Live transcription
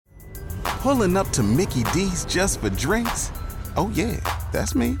Pulling up to Mickey D's just for drinks? Oh yeah,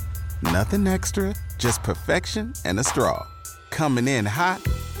 that's me. Nothing extra, just perfection and a straw. Coming in hot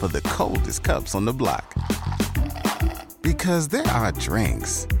for the coldest cups on the block. Because there are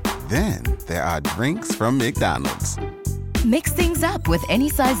drinks. Then there are drinks from McDonald's. Mix things up with any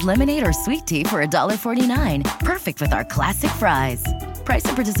size lemonade or sweet tea for $1.49. Perfect with our classic fries. Price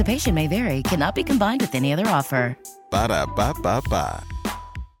and participation may vary. Cannot be combined with any other offer. Ba-da-ba-ba-ba.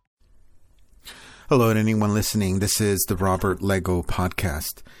 Hello to anyone listening. This is the Robert Lego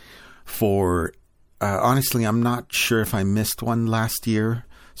podcast. Honestly, I'm not sure if I missed one last year.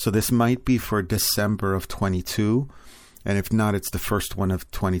 So this might be for December of 22. And if not, it's the first one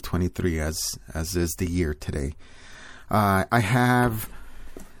of 2023 as is the year today. I have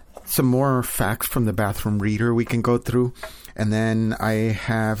some more facts from the bathroom reader we can go through. And then I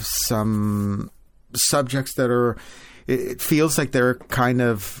have some subjects that it feels like they're kind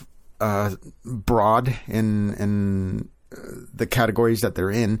of broad in the categories that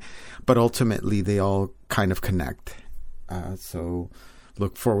they're in, but ultimately they all kind of connect. So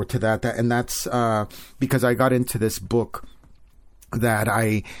look forward to that. And that's because I got into this book that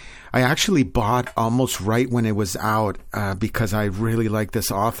I actually bought almost right when it was out because I really like this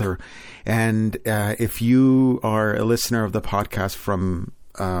author. And if you are a listener of the podcast from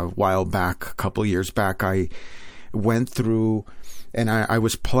a while back, a couple years back, I went through and I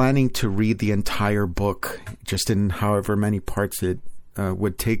was planning to read the entire book just in however many parts it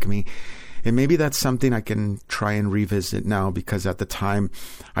would take me. And maybe that's something I can try and revisit now, because at the time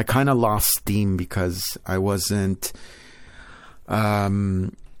I kind of lost steam because I wasn't... I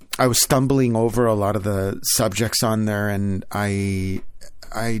was stumbling over a lot of the subjects on there, and I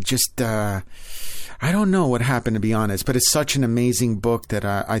just, I don't know what happened, to be honest, but it's such an amazing book that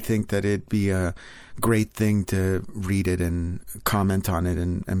I think that it'd be a great thing to read it and comment on it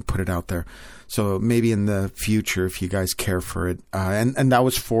and put it out there. So maybe in the future, if you guys care for it. And that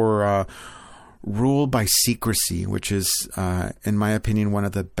was for Rule by Secrecy, which is, in my opinion, one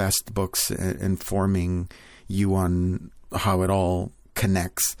of the best books informing you on how it all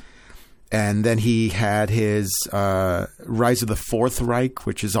connects. And then he had his Rise of the Fourth Reich,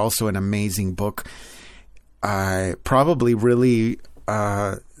 which is also an amazing book. Probably really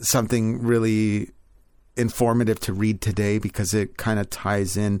something really informative to read today, because it kind of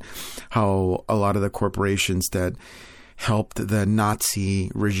ties in how a lot of the corporations that helped the Nazi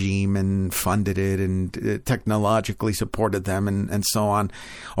regime and funded it and technologically supported them and so on.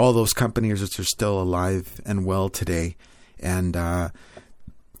 All those companies are still alive and well today. And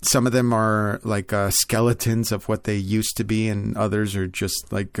some of them are like skeletons of what they used to be, and others are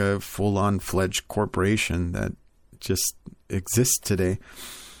just like a full-on fledged corporation that just exists today.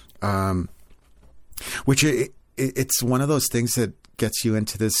 Which it's one of those things that gets you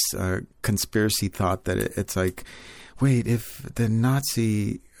into this conspiracy thought that it's like, wait, if the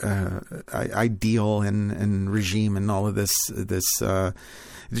Nazi ideal and regime and all of this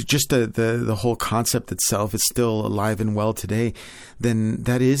just the whole concept itself is still alive and well today, then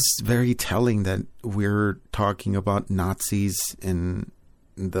that is very telling that we're talking about Nazis in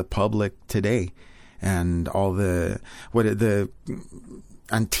the public today, and all the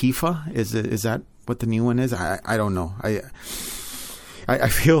Antifa is that what the new one is? I don't know. I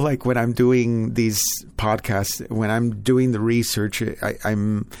feel like when I'm doing these podcasts, when I'm doing the research,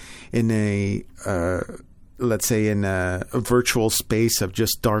 I'm in a let's say in a virtual space of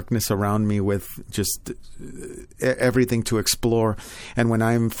just darkness around me with just everything to explore. And when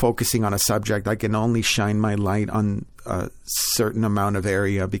I'm focusing on a subject, I can only shine my light on a certain amount of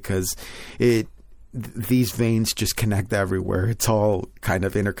area, because these veins just connect everywhere. It's all kind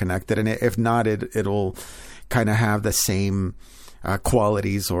of interconnected. And if not, it'll kind of have the same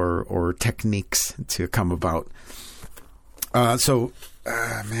qualities or techniques to come about.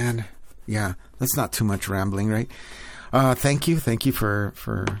 Man, yeah, that's not too much rambling, right? Thank you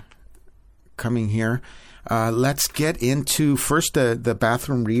for coming here. Let's get into first the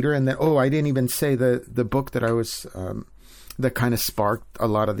bathroom reader, and then I didn't even say the book that I was that kind of sparked a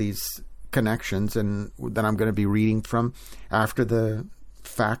lot of these connections, and that I'm going to be reading from after the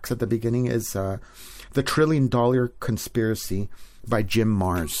facts at the beginning is The $1 Trillion Conspiracy by Jim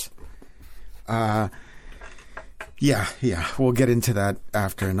Marrs. Yeah, we'll get into that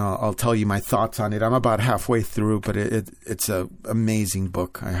after, and I'll tell you my thoughts on it. I'm about halfway through, but it's an amazing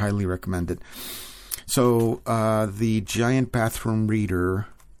book. I highly recommend it. So the giant bathroom reader,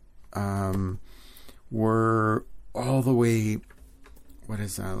 we're all the way, what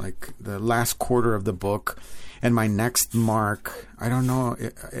is that, like the last quarter of the book, and my next mark, I don't know,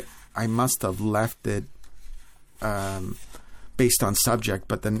 I must have left it based on subject,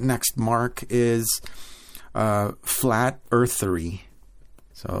 but the next mark is flat earthery.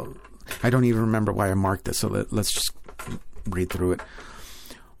 So I don't even remember why I marked this, so let's just read through it.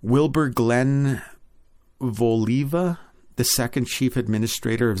 Wilbur Glenn Voliva, the second chief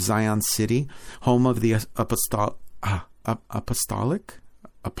administrator of Zion City, home of the apostolic.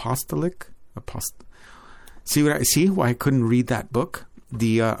 See why I couldn't read that book?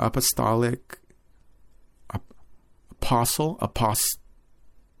 The apostolic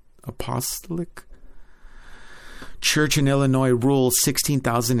apostolic church in Illinois ruled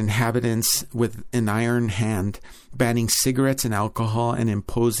 16,000 inhabitants with an iron hand, banning cigarettes and alcohol and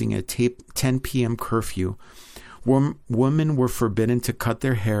imposing a 10 p.m. curfew. Women were forbidden to cut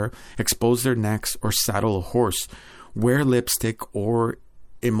their hair, expose their necks, or saddle a horse, wear lipstick or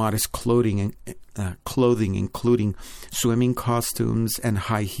immodest clothing, including swimming costumes and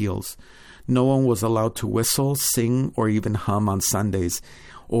high heels. No one was allowed to whistle, sing, or even hum on Sundays,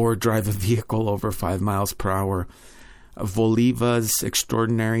 or drive a vehicle over 5 miles per hour. Voliva's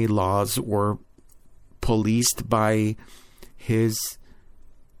extraordinary laws were policed by his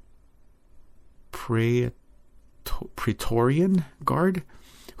Praetorian Guard,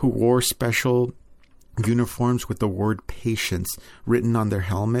 who wore special uniforms with the word patience written on their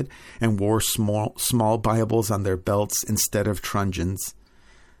helmet and wore small Bibles on their belts instead of truncheons.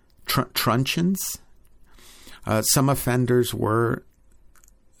 Some offenders were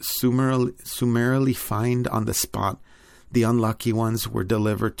summarily fined on the spot. The unlucky ones were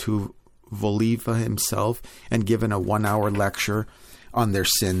delivered to Voliva himself and given a 1-hour lecture on their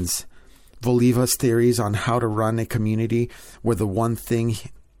sins. Voliva's theories on how to run a community were one thing.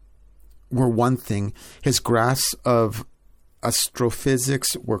 His grasp of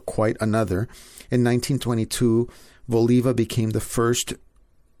astrophysics were quite another. In 1922, Voliva became the first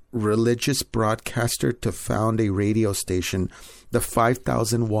religious broadcaster to found a radio station, the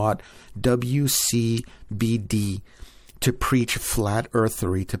 5,000-watt WCBD, to preach flat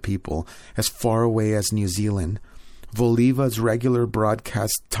earthery to people as far away as New Zealand. Voliva's regular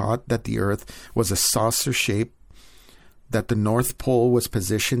broadcast taught that the Earth was a saucer shape, that the North Pole was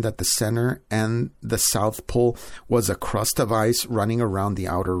positioned at the center, and the South Pole was a crust of ice running around the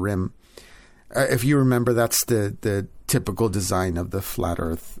outer rim. If you remember, that's the typical design of the flat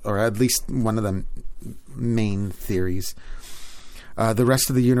Earth, or at least one of the main theories. The rest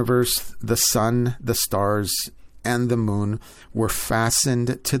of the universe, the sun, the stars, and the moon were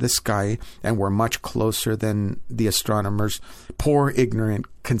fastened to the sky and were much closer than the astronomers, poor, ignorant,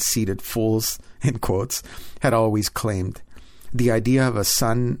 conceited fools, in quotes, had always claimed. The idea of a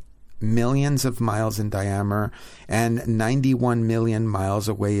sun millions of miles in diameter and 91 million miles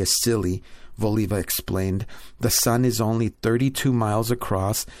away is silly, Voliva explained. The sun is only 32 miles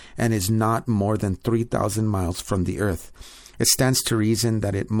across and is not more than 3,000 miles from the earth. It stands to reason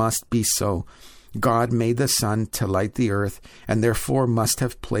that it must be so. God made the sun to light the earth and therefore must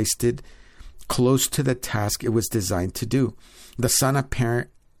have placed it close to the task it was designed to do. The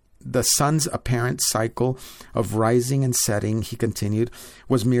sun's apparent cycle of rising and setting, he continued,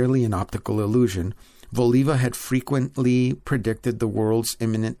 was merely an optical illusion. Voliva had frequently predicted the world's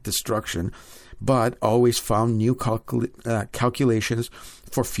imminent destruction, but always found new calculations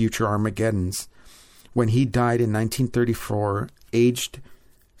for future Armageddons. When he died in 1934, aged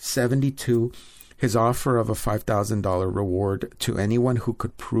 72, his offer of a $5,000 reward to anyone who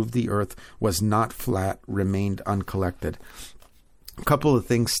could prove the earth was not flat remained uncollected. A couple of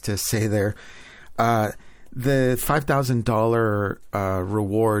things to say there. The $5,000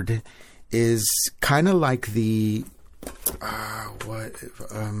 reward is kind of like the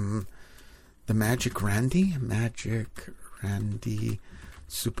Magic Randy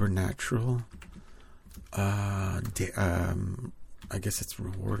Supernatural. I guess it's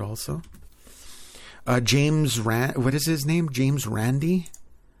reward also. What is his name? James Randi?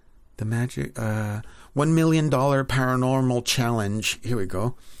 The magic, $1 million paranormal challenge. Here we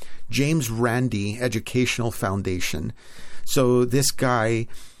go. James Randi Educational Foundation. So this guy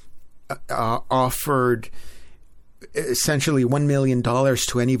offered essentially $1 million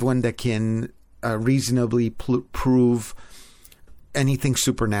to anyone that can reasonably prove anything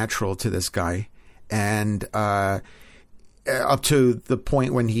supernatural to this guy. And up to the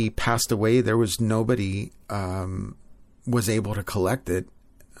point when he passed away, there was nobody was able to collect it.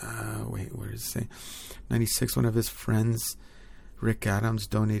 Where does it say? 96, one of his friends, Rick Adams,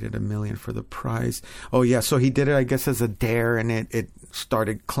 donated $1 million for the prize. Oh, yeah. So he did it, I guess, as a dare, and it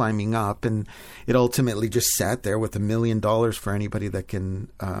started climbing up, and it ultimately just sat there with $1 million for anybody that can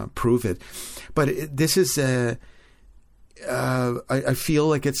prove it. But this is I feel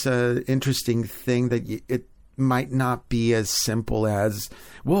like it's an interesting thing that might not be as simple as,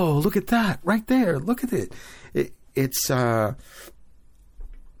 whoa, look at that right there. Look at it. It's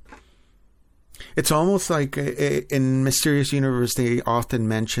almost like in Mysterious Universe, they often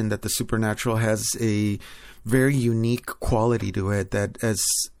mention that the supernatural has a very unique quality to it, that as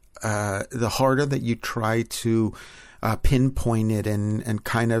the harder that you try to pinpoint it and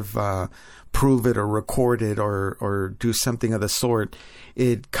kind of prove it or record it or do something of the sort,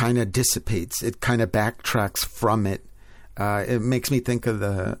 it kind of dissipates. It kind of backtracks from it. It makes me think of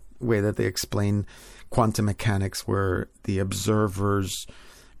the way that they explain quantum mechanics, where the observer's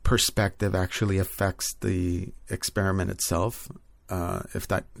perspective actually affects the experiment itself. If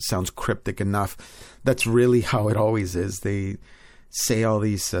that sounds cryptic enough, that's really how it always is. They say all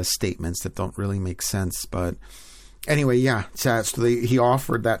these statements that don't really make sense, but anyway, yeah. So he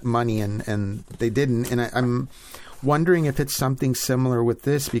offered that money and they didn't. And I'm wondering if it's something similar with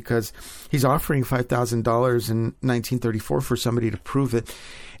this, because he's offering $5,000 in 1934 for somebody to prove it.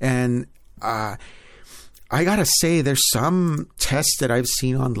 And I gotta say, there's some tests that I've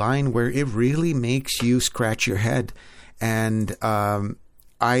seen online where it really makes you scratch your head. And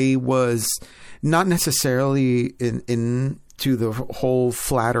I was not necessarily into the whole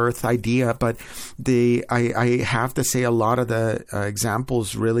flat Earth idea, but I have to say a lot of the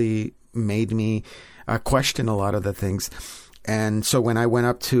examples really made me question a lot of the things. And so when I went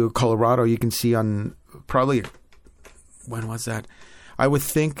up to Colorado, you can see on probably, when was that? I would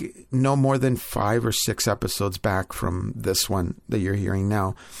think no more than 5 or 6 episodes back from this one that you're hearing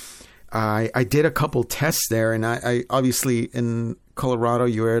now. I did a couple tests there, and I obviously in Colorado,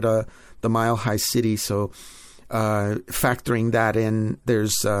 you're at the Mile High City. So factoring that in,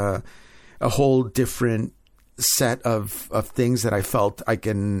 there's a whole different set of things that I felt I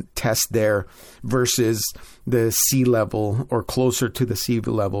can test there versus the sea level or closer to the sea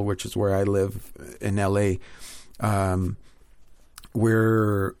level, which is where I live in LA.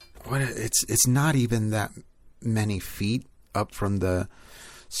 Where it's not even that many feet up from the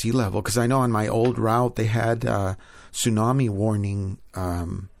sea level, because I know on my old route they had tsunami warning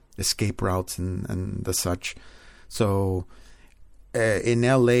escape routes and the such. So in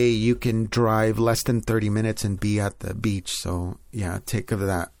LA you can drive less than 30 minutes and be at the beach. So yeah, take of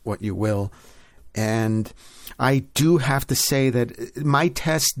that what you will. And I do have to say that my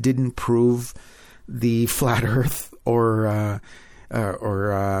test didn't prove the flat Earth or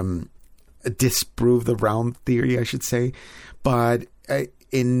disprove the round theory, I should say. But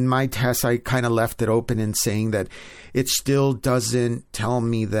in my test, I kind of left it open in saying that it still doesn't tell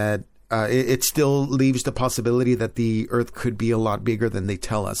me that it still leaves the possibility that the Earth could be a lot bigger than they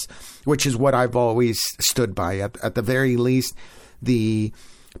tell us, which is what I've always stood by. At the very least, the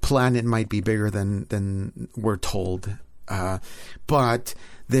planet might be bigger than we're told. But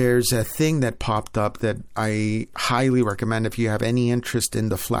there's a thing that popped up that I highly recommend. If you have any interest in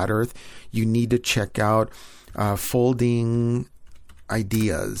the flat Earth, you need to check out Folding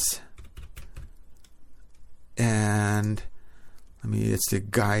Ideas. And it's a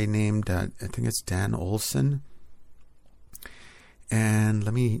guy named, I think it's Dan Olson. And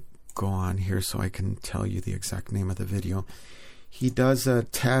let me go on here so I can tell you the exact name of the video. He does a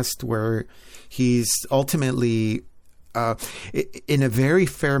test where he's ultimately, in a very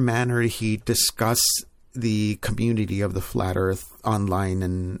fair manner, he discussed the community of the flat Earth online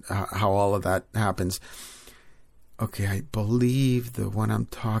and how all of that happens. Okay, I believe the one I'm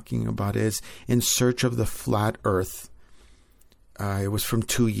talking about is In Search of the Flat Earth. It was from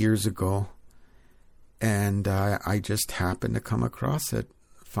 2 years ago, and I just happened to come across it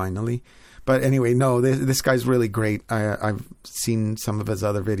finally. But anyway, no, this guy's really great. I've seen some of his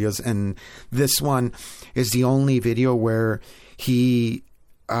other videos, and this one is the only video where he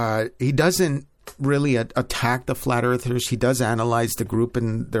doesn't really attack the flat earthers. He does analyze the group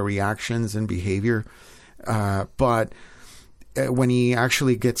and their reactions and behavior. But when he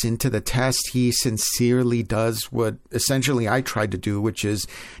actually gets into the test, he sincerely does what essentially I tried to do, which is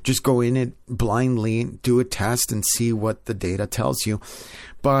just go in it blindly, do a test and see what the data tells you.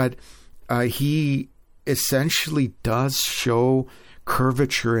 But he essentially does show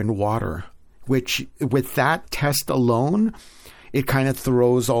curvature in water, which with that test alone, it kind of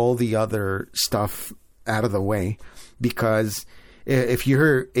throws all the other stuff out of the way. Because if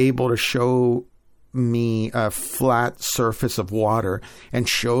you're able to show me a flat surface of water and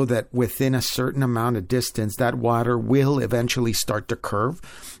show that within a certain amount of distance that water will eventually start to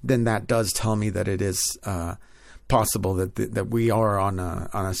curve, then that does tell me that it is possible that we are on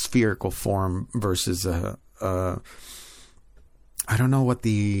a spherical form versus I don't know what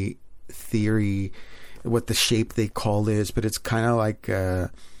the theory, what the shape they call is, but it's kind of like I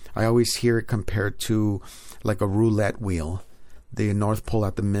always hear it compared to like a roulette wheel. The North Pole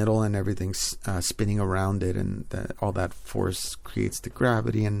at the middle and everything's spinning around it, and all that force creates the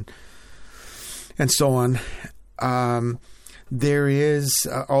gravity and so on. There is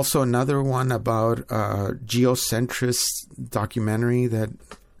also another one about geocentrist documentary that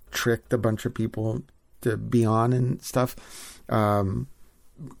tricked a bunch of people to be on and stuff.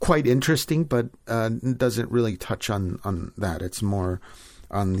 Quite interesting, but doesn't really touch on that. It's more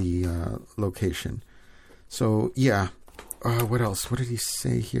on the location. So, yeah. What else? What did he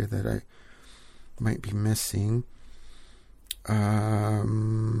say here that I might be missing?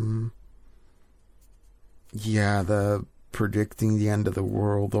 Yeah, the predicting the end of the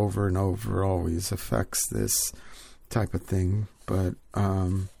world over and over always affects this type of thing. But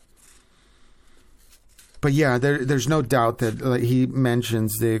yeah, there's no doubt that he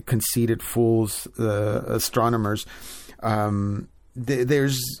mentions the conceited fools, the astronomers.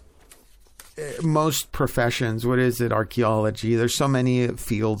 There's most professions. What is it? Archaeology. There's so many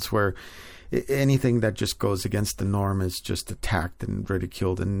fields where anything that just goes against the norm is just attacked and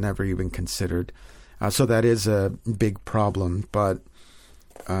ridiculed and never even considered. So that is a big problem. But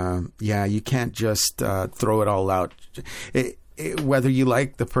yeah, you can't just throw it all out. Whether you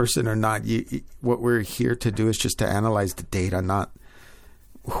like the person or not, what we're here to do is just to analyze the data, not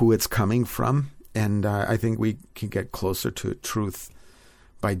who it's coming from. And I think we can get closer to truth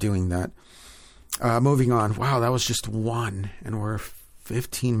by doing that. Moving on. Wow, that was just one, and we're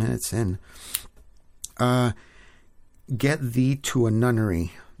 15 minutes in. Get thee to a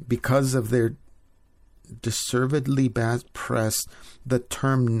nunnery. Because of their deservedly bad press, the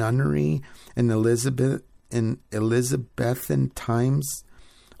term nunnery in Elizabethan times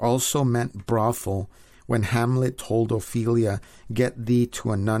also meant brothel. When Hamlet told Ophelia, "Get thee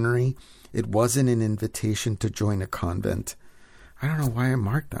to a nunnery," it wasn't an invitation to join a convent. I don't know why I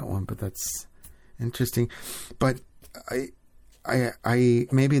marked that one, but that's interesting. But I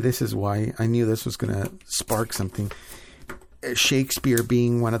maybe this is why I knew this was going to spark something. Shakespeare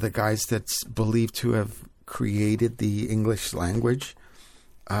being one of the guys that's believed to have created the English language.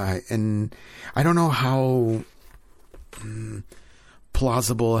 And I don't know how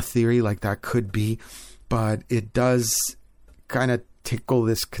plausible a theory like that could be, but it does kind of tickle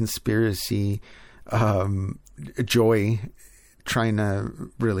this conspiracy joy, trying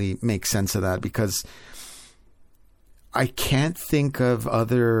to really make sense of that, because I can't think of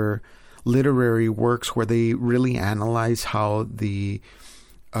other literary works where they really analyze how the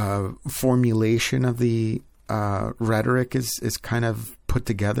formulation of the rhetoric is kind of put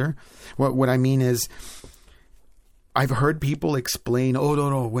together. What I mean is, I've heard people explain, oh,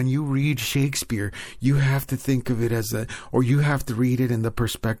 no, when you read Shakespeare, you have to think of it as or you have to read it in the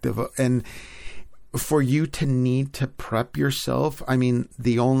perspective of, and for you to need to prep yourself, I mean,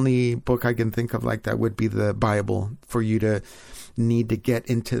 the only book I can think of like that would be the Bible, for you to need to get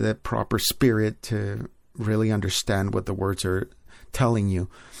into the proper spirit to really understand what the words are telling you.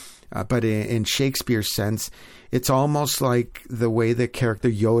 But in Shakespeare's sense, it's almost like the way the character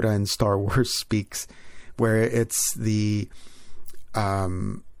Yoda in Star Wars speaks, where it's the...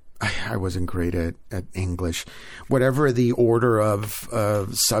 I wasn't great at English. Whatever the order of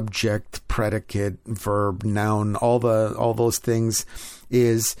subject, predicate, verb, noun, all those things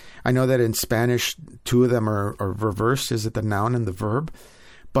is. I know that in Spanish, two of them are reversed. Is it the noun and the verb?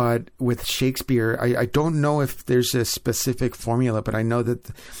 But with Shakespeare, I don't know if there's a specific formula, but I know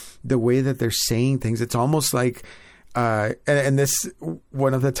that the way that they're saying things, it's almost like, and this,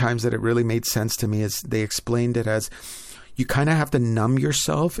 one of the times that it really made sense to me is they explained it as, you kind of have to numb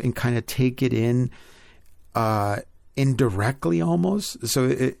yourself and kind of take it in indirectly almost.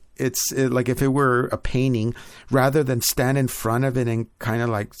 So it's like if it were a painting, rather than stand in front of it and kind of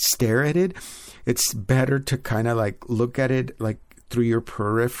like stare at it, it's better to kind of like look at it like through your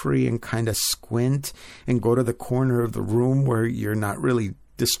periphery and kind of squint and go to the corner of the room where you're not really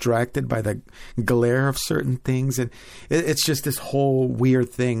distracted by the glare of certain things. And it's just this whole weird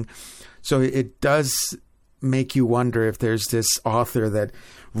thing. So it does make you wonder if there's this author that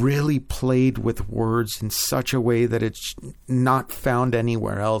really played with words in such a way that it's not found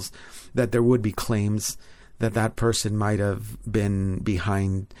anywhere else, that there would be claims that that person might have been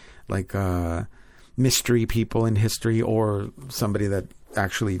behind like mystery people in history, or somebody that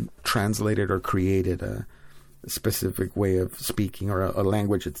actually translated or created a specific way of speaking or a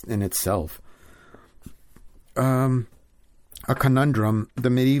language in itself. A conundrum.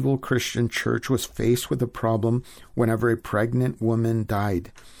 The medieval Christian church was faced with a problem whenever a pregnant woman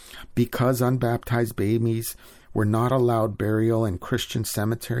died. Because unbaptized babies were not allowed burial in Christian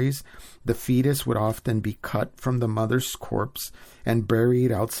cemeteries, the fetus would often be cut from the mother's corpse and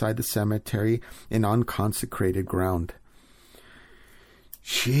buried outside the cemetery in unconsecrated ground.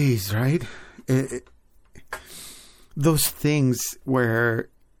 Jeez, right? Those things where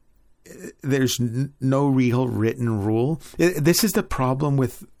there's no real written rule. This is the problem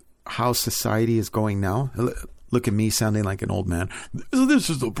with how society is going now. Look at me sounding like an old man. This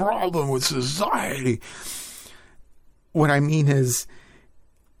is the problem with society. What I mean is,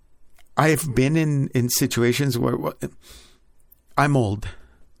 I've been in situations where I'm old,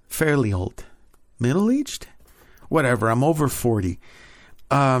 fairly old, middle-aged, whatever. I'm over 40.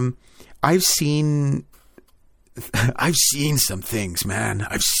 I've seen some things, man.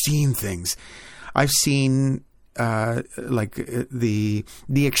 I've seen things. I've seen like the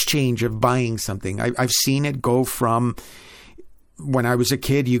exchange of buying something. I've seen it go from when I was a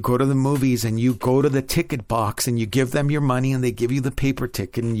kid, you go to the movies and you go to the ticket box and you give them your money and they give you the paper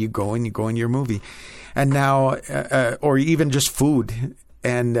ticket and you go in your movie. And now, or even just food.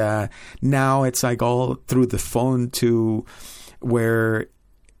 And now it's like all through the phone to where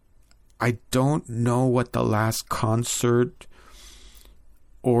I don't know what the last concert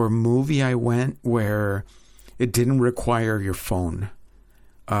or movie I went where it didn't require your phone.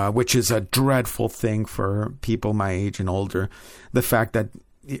 Which is a dreadful thing for people my age and older. The fact that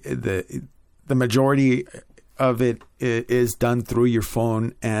the majority of it is done through your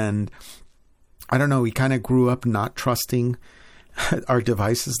phone. And I don't know, we kind of grew up not trusting our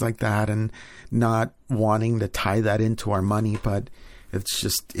devices like that and not wanting to tie that into our money. But it's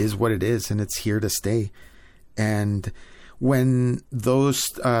just is what it is, and it's here to stay. And when those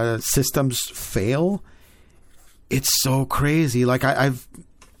systems fail, it's so crazy. Like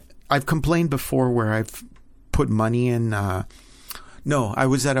I've complained before where I've put money in. I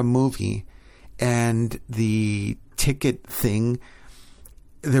was at a movie and the ticket thing,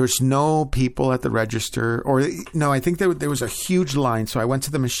 there's no people at the register, or no, I think there was a huge line. So I went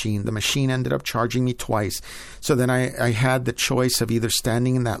to the machine. The machine ended up charging me twice. So then I had the choice of either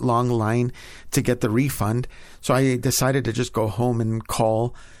standing in that long line to get the refund. So I decided to just go home and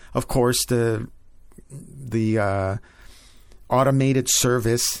call, of course, the automated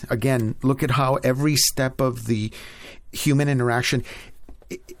service. Again, look at how every step of the human interaction,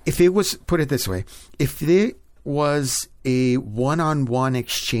 if it was, put it this way, if it was a one-on-one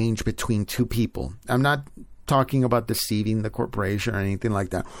exchange between two people, I'm not talking about deceiving the corporation or anything like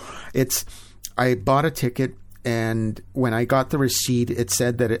that. I bought a ticket, and when I got the receipt, it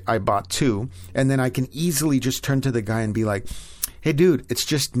said that I bought two, and then I can easily just turn to the guy and be like, hey, dude, it's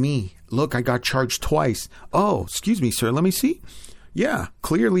just me. Look, I got charged twice. Oh, excuse me, sir. Let me see. Yeah,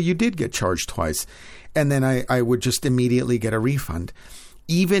 clearly you did get charged twice. And then I would just immediately get a refund.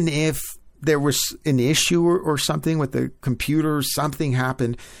 Even if there was an issue or something with the computer, something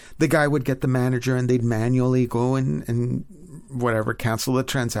happened, the guy would get the manager and they'd manually go and whatever, cancel the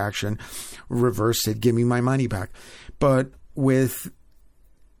transaction, reverse it, give me my money back. But with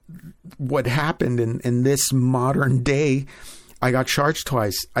what happened in this modern day, I got charged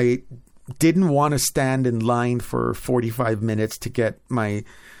twice. I didn't want to stand in line for 45 minutes to get my,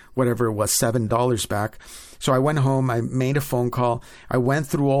 whatever it was, $7 back. So I went home. I made a phone call. I went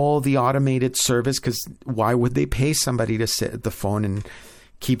through all the automated service, because why would they pay somebody to sit at the phone and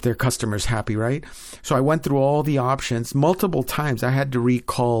keep their customers happy, right? So I went through all the options multiple times. I had to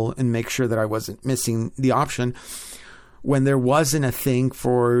recall and make sure that I wasn't missing the option. When there wasn't a thing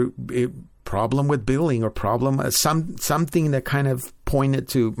for problem with billing or problem, something that kind of pointed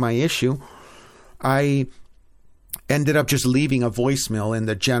to my issue, I ended up just leaving a voicemail in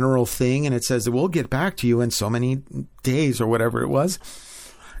the general thing, and it says, we'll get back to you in so many days or whatever it was.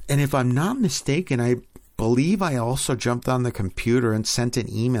 And if I'm not mistaken, I believe I also jumped on the computer and sent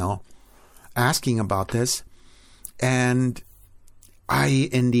an email asking about this. And I,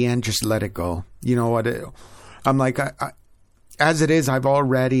 in the end, just let it go. You know what? I'm like, as it is, I've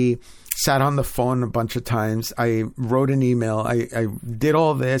already sat on the phone a bunch of times. I wrote an email. I did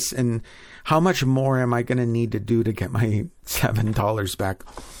all this. And how much more am I going to need to do to get my $7 back?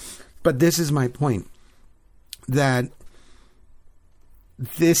 But this is my point. That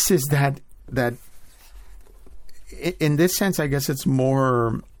this is that in this sense, I guess it's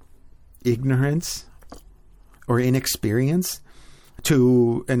more ignorance or inexperience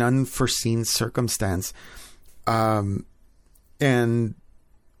to an unforeseen circumstance. And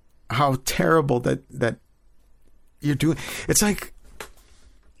how terrible that you're doing. It's like,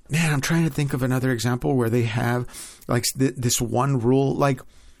 man, I'm trying to think of another example where they have like this one rule. Like,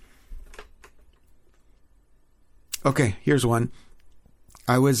 okay, here's one.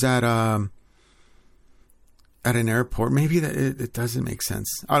 I was at at an airport. Maybe that it doesn't make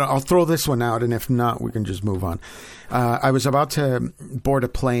sense. I'll throw this one out, and if not, we can just move on. I was about to board a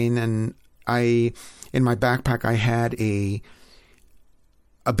plane, and in my backpack, I had a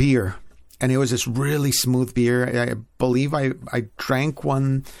beer, and it was this really smooth beer. I believe I drank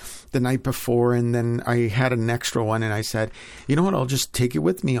one the night before, and then I had an extra one, and I said, you know what, I'll just take it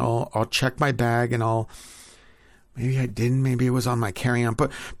with me. I'll check my bag, and maybe I didn't, maybe it was on my carry-on.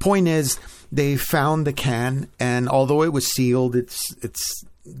 But point is, they found the can, and although it was sealed,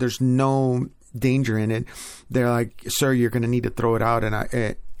 there's no danger in it. They're like, sir, you're going to need to throw it out. And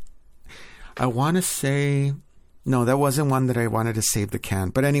I want to say, no, that wasn't one that I wanted to save the can.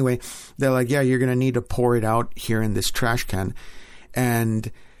 But anyway, they're like, yeah, you're going to need to pour it out here in this trash can.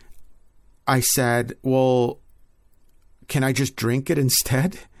 And I said, well, can I just drink it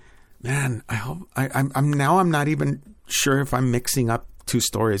instead? Man, I'm not even sure if I'm mixing up two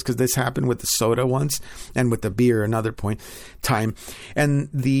stories, because this happened with the soda once and with the beer another time. And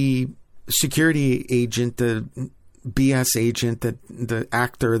the security agent, the BS agent, the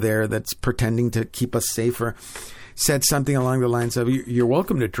actor there that's pretending to keep us safer, said something along the lines of, you're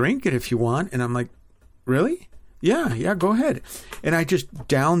welcome to drink it if you want. And I'm like, really? Yeah, go ahead. And I just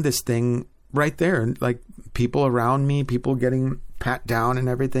downed this thing right there. And like people around me, people getting pat down and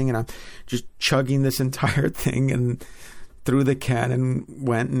everything. And I'm just chugging this entire thing and threw the can and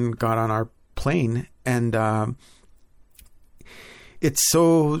went and got on our plane. And it's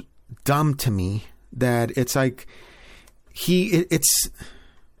so dumb to me that it's like it's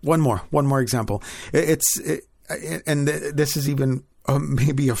one more example. And this is even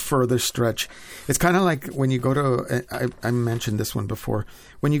maybe a further stretch. It's kind of like when you go to, I mentioned this one before,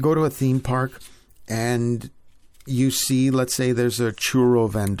 when you go to a theme park and you see, let's say there's a churro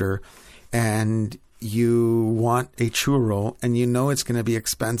vendor and you want a churro and you know it's going to be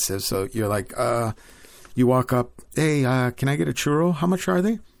expensive. So you're like, you walk up, hey, can I get a churro? How much are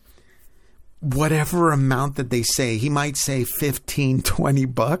they? Whatever amount that they say, he might say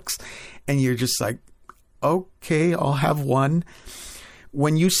 $15-20, and you're just like, okay, I'll have one.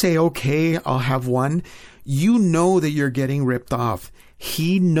 When you say, okay, I'll have one, you know that you're getting ripped off.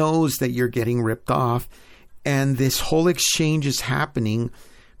 He knows that you're getting ripped off, and this whole exchange is happening,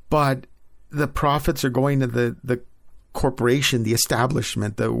 but the profits are going to the corporation, the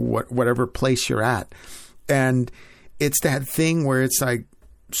establishment, whatever place you're at. And it's that thing where it's like,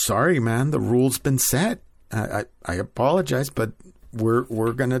 sorry, man, the rule's been set. I apologize, but we're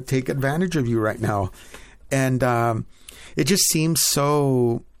going to take advantage of you right now. And it just seems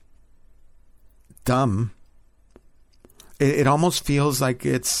so dumb. It almost feels like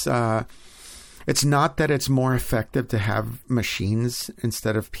it's not that it's more effective to have machines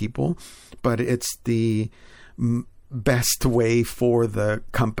instead of people, but it's the best way for the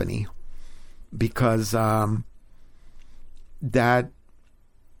company, because I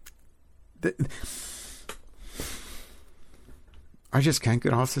just can't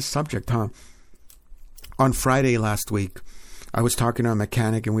get off this subject, huh? On Friday last week, I was talking to a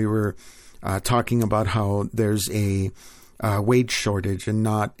mechanic, and we were talking about how there's a wage shortage and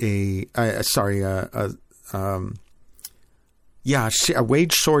not a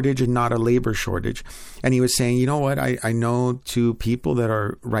wage shortage and not a labor shortage. And he was saying, you know what? I know two people that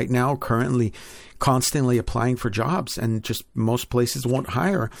are right now currently constantly applying for jobs, and just most places won't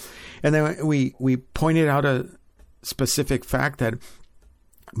hire. And then we pointed out a specific fact that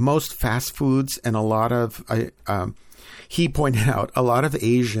most fast foods and a lot of, he pointed out a lot of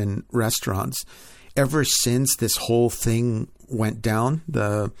Asian restaurants, ever since this whole thing went down,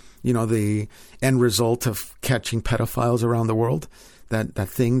 the end result of catching pedophiles around the world, that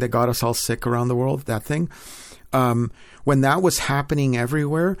thing that got us all sick around the world, that thing, when that was happening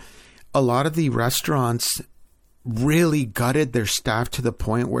everywhere, a lot of the restaurants really gutted their staff to the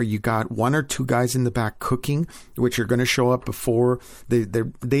point where you got one or two guys in the back cooking, which are going to show up before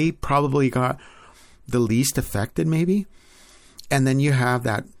they probably got the least affected, maybe. And then you have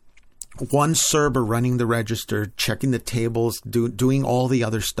that one server running the register, checking the tables, doing all the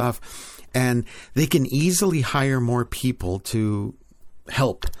other stuff. And they can easily hire more people to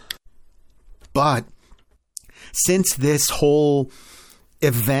help. But since this whole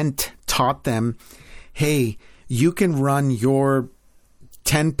event taught them, hey, you can run your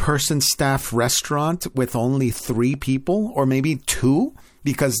 10-person staff restaurant with only 3 people, or maybe 2,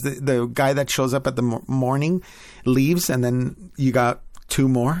 because the guy that shows up at the morning leaves, and then you got 2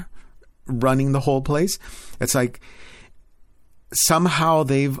 more running the whole place. It's like somehow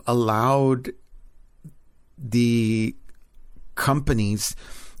they've allowed the companies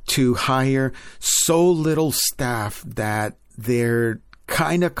to hire so little staff that they're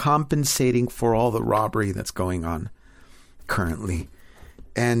kind of compensating for all the robbery that's going on currently.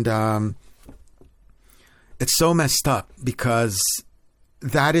 And it's so messed up because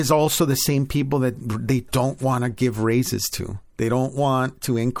that is also the same people that they don't want to give raises to. They don't want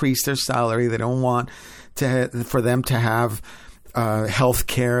to increase their salary. They don't want for them to have health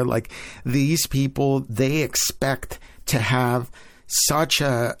care. Like, these people, they expect to have such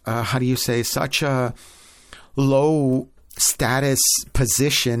a such a low status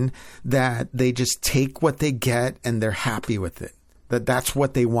position that they just take what they get and they're happy with it. That's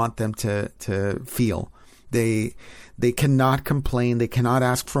what they want them to feel. They cannot complain. They cannot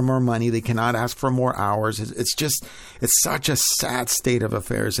ask for more money. They cannot ask for more hours. It's such a sad state of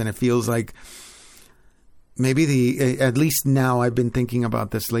affairs. And it feels like maybe at least now, I've been thinking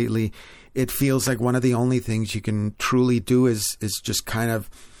about this lately, it feels like one of the only things you can truly do is just kind of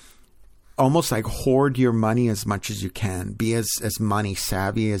almost like hoard your money as much as you can. Be as money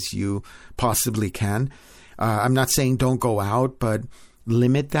savvy as you possibly can. I'm not saying don't go out, but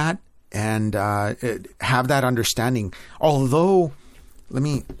limit that. And have that understanding. Although, let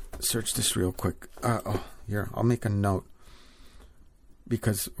me search this real quick. Here, I'll make a note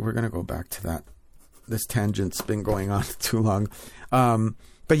because we're going to go back to that. This tangent's been going on too long.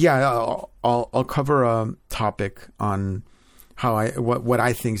 But yeah, I'll cover a topic on how what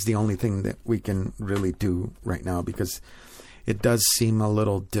I think is the only thing that we can really do right now, because it does seem a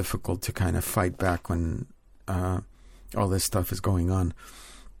little difficult to kind of fight back when all this stuff is going on.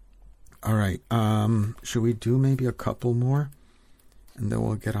 All right. Should we do maybe a couple more and then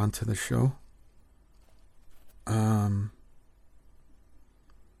we'll get on to the show?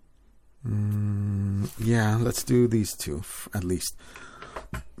 Yeah, let's do these two at least.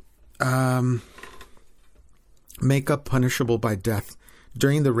 Makeup punishable by death.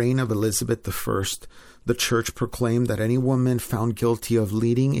 During the reign of Elizabeth I, the church proclaimed that any woman found guilty of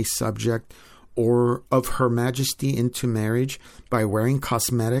leading a subject or of Her Majesty into marriage by wearing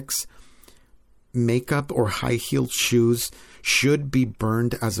cosmetics, makeup, or high-heeled shoes should be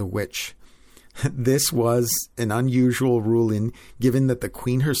burned as a witch. This was an unusual ruling, given that the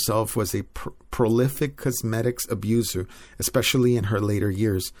Queen herself was a prolific cosmetics abuser, especially in her later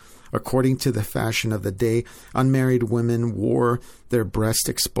years. According to the fashion of the day, unmarried women wore their breasts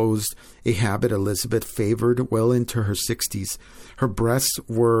exposed, a habit Elizabeth favored well into her 60s. Her breasts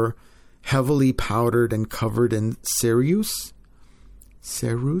were heavily powdered and covered in ceruse,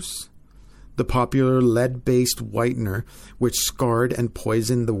 the popular lead-based whitener, which scarred and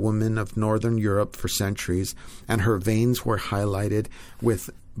poisoned the women of Northern Europe for centuries, and her veins were highlighted with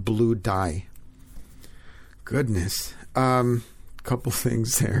blue dye. Goodness. Couple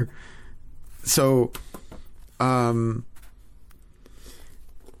things there. So,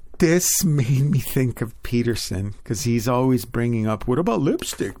 this made me think of Peterson, because he's always bringing up, what about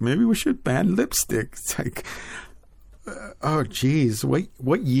lipstick? Maybe we should ban lipstick. It's like, oh, geez.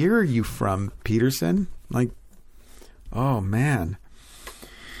 What year are you from, Peterson? Like, oh, man.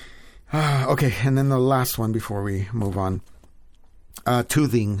 Okay, and then the last one before we move on.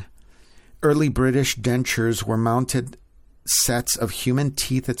 Toothing. Early British dentures were mounted sets of human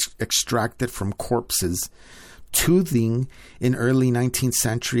teeth extracted from corpses. Toothing in early 19th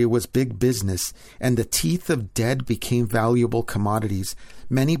century was big business, and the teeth of dead became valuable commodities.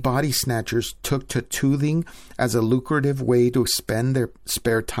 Many body snatchers took to toothing as a lucrative way to spend their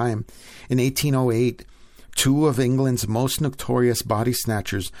spare time. In 1808, two of England's most notorious body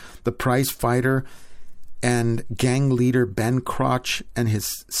snatchers, the prize fighter and gang leader Ben Crotch and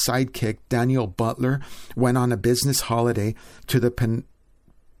his sidekick Daniel Butler, went on a business holiday to the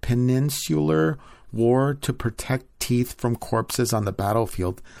Peninsular War to protect teeth from corpses on the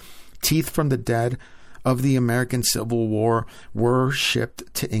battlefield. Teeth from the dead of the American Civil War were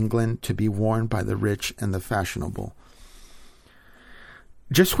shipped to England to be worn by the rich and the fashionable.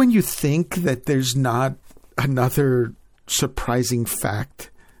 Just when you think that there's not another surprising fact,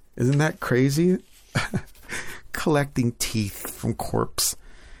 isn't that crazy? Collecting teeth from corpse.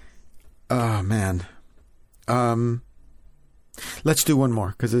 Oh, man. Let's do one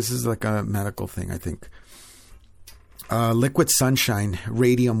more, because this is like a medical thing, I think. Liquid sunshine,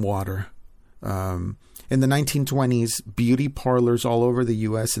 radium water. In the 1920s, beauty parlors all over the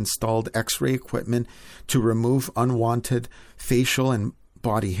U.S. installed X-ray equipment to remove unwanted facial and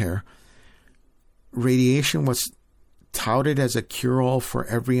body hair. Radiation was touted as a cure-all for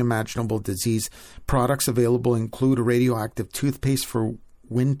every imaginable disease. Products available include radioactive toothpaste for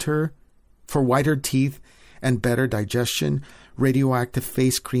whiter teeth and better digestion, radioactive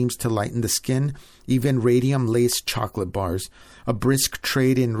face creams to lighten the skin, even radium-laced chocolate bars. A brisk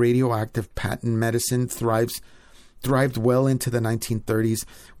trade in radioactive patent medicine thrives thrived well into the 1930s.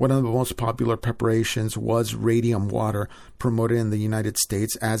 One of the most popular preparations was radium water, promoted in the United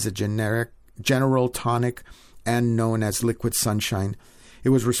States as a general tonic and known as liquid sunshine. It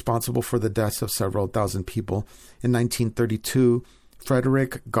was responsible for the deaths of several thousand people. In 1932,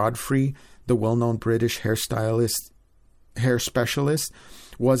 Frederick Godfrey, the well-known British hair specialist,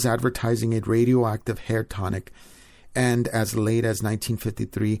 was advertising a radioactive hair tonic. And as late as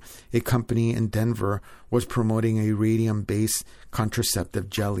 1953, a company in Denver was promoting a radium-based contraceptive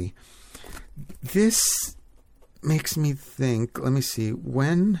jelly. This makes me think, let me see,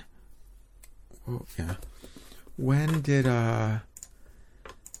 when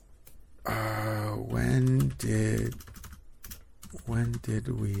did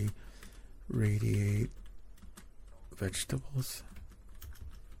we radiate vegetables?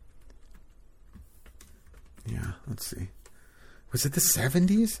 Yeah, let's see. Was it the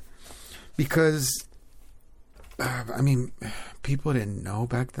 70s? Because, people didn't know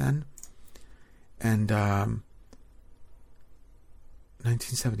back then. And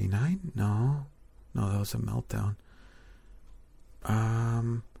 1979? No, that was a meltdown.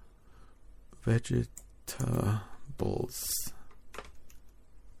 Vegetables.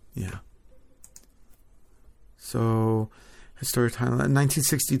 Yeah. So, historic timeline.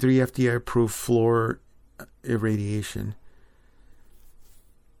 1963, FDA approved fluoride irradiation.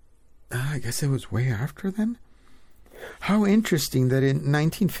 I guess it was way after then. How interesting that in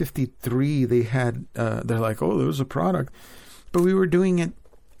 1953 they had, they're like, oh, there was a product, but we were doing it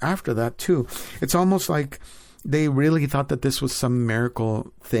after that too. It's almost like they really thought that this was some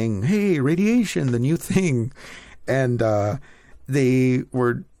miracle thing. Hey, radiation, the new thing. And they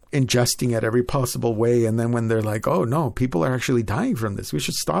were ingesting it every possible way. And then when they're like, oh no, people are actually dying from this, we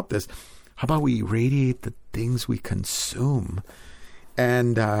should stop this. How about we irradiate the things we consume?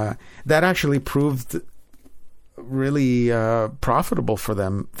 And that actually proved really profitable for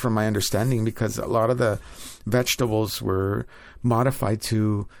them, from my understanding, because a lot of the vegetables were modified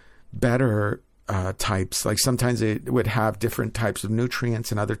to better types. Like sometimes it would have different types of nutrients,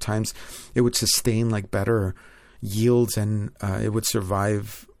 and other times it would sustain like better yields, and it would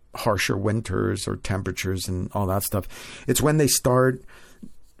survive harsher winters or temperatures and all that stuff. It's when they start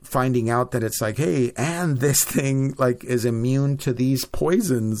finding out that it's like, hey, and this thing like is immune to these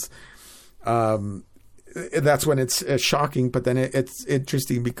poisons, that's when it's shocking. But then it's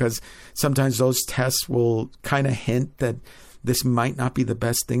interesting because sometimes those tests will kind of hint that this might not be the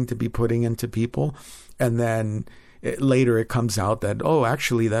best thing to be putting into people, and then later it comes out that, oh,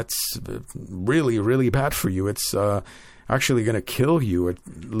 actually that's really, really bad for you. It's actually going to kill you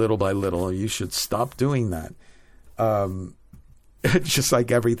little by little. You should stop doing that. It's just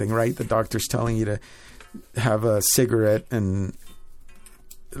like everything, right? The doctor's telling you to have a cigarette, and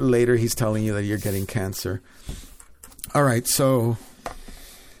later he's telling you that you're getting cancer. All right, so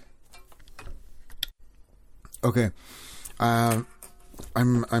okay, I'm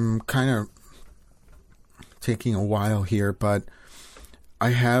kind of taking a while here, but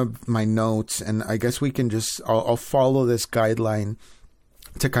I have my notes, and I guess we can I'll follow this guideline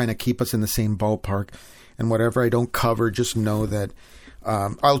to kind of keep us in the same ballpark. And whatever I don't cover, just know that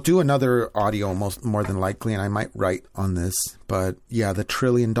I'll do another audio more than likely, and I might write on this. But yeah, The $1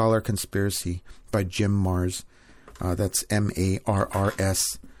 Trillion Conspiracy by Jim Marrs. That's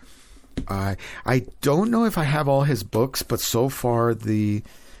Marrs. I don't know if I have all his books, but so far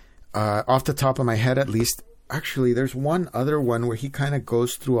off the top of my head at least, actually there's one other one where he kind of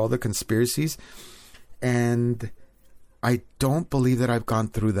goes through all the conspiracies, and I don't believe that I've gone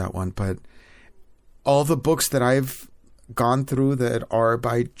through that one, but all the books that I've gone through that are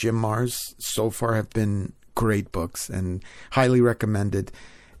by Jim Marrs so far have been great books and highly recommended.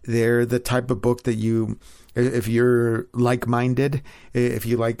 They're the type of book that if you're like-minded, if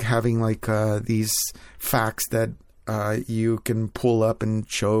you like having like these facts that you can pull up and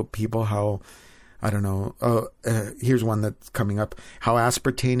show people how, I don't know, here's one that's coming up, how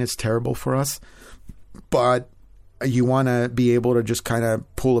aspartame is terrible for us, but you want to be able to just kind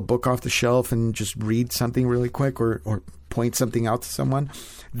of pull a book off the shelf and just read something really quick, or point something out to someone.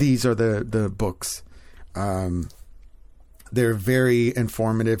 These are the books. They're very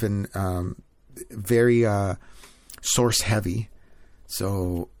informative and very source heavy.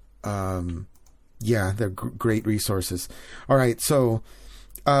 So yeah, they're great resources. All right, so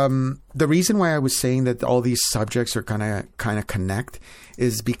the reason why I was saying that all these subjects are kind of connect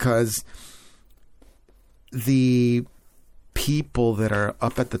is because the people that are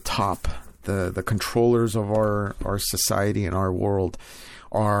up at the top, the controllers of our society and our world,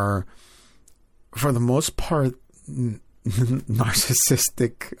 are, for the most part,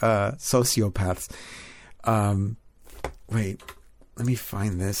 narcissistic sociopaths. wait, let me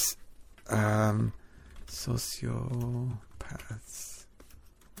find this. Sociopaths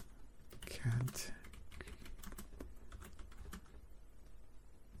can't.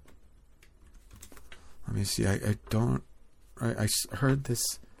 Let me see. I heard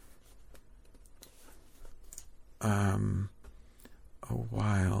this a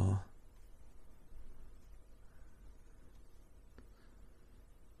while.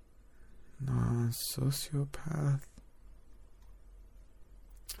 No, sociopath.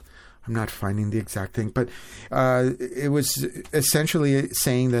 I'm not finding the exact thing, but it was essentially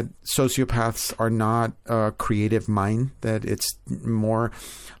saying that sociopaths are not a creative mind, that it's more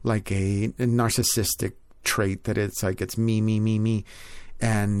like a narcissistic trait, that it's like it's me.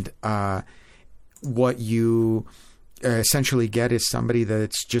 And what you essentially get is somebody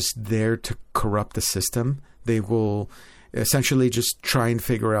that's just there to corrupt the system. They will essentially just try and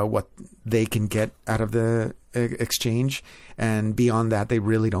figure out what they can get out of the exchange, and beyond that they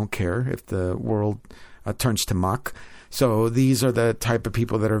really don't care if the world turns to muck. So these are the type of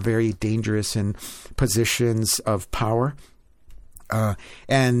people that are very dangerous in positions of power,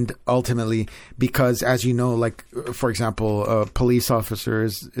 and ultimately, because as you know, like for example, a police officer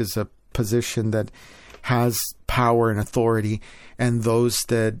is a position that has power and authority, and those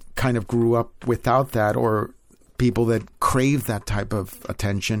that kind of grew up without that, or people that crave that type of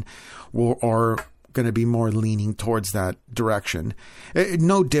attention, are going to be more leaning towards that direction.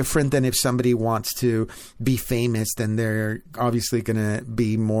 No different than if somebody wants to be famous, then they're obviously going to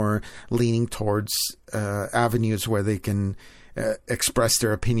be more leaning towards avenues where they can express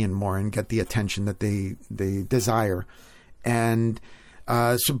their opinion more and get the attention that they desire. And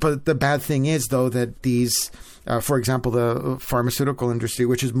but the bad thing is, though, that these, for example, the pharmaceutical industry,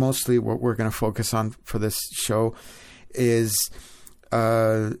 which is mostly what we're going to focus on for this show, is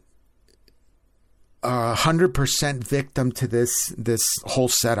 100% victim to this whole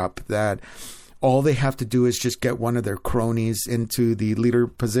setup, that all they have to do is just get one of their cronies into the leader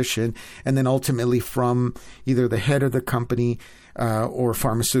position, and then ultimately from either the head of the company or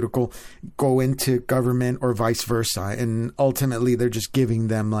pharmaceutical go into government or vice versa. And ultimately they're just giving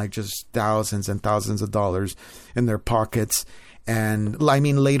them like just thousands and thousands of dollars in their pockets. And I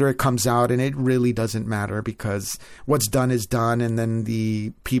mean, later it comes out and it really doesn't matter, because what's done is done. And then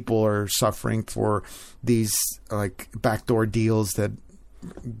the people are suffering for these like backdoor deals that,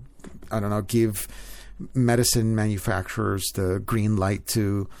 I don't know, give medicine manufacturers the green light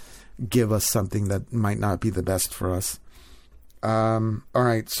to give us something that might not be the best for us. All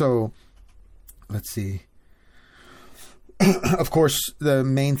right. So let's see. Of course, the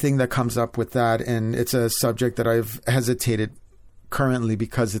main thing that comes up with that, and it's a subject that I've hesitated currently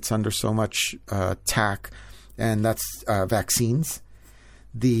because it's under so much tack, and that's vaccines.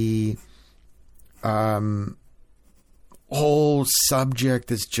 The whole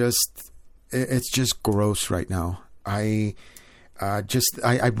subject is it's just gross right now. I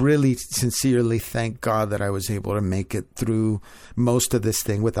really sincerely thank God that I was able to make it through most of this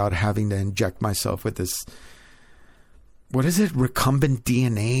thing without having to inject myself with this, what is it, recombinant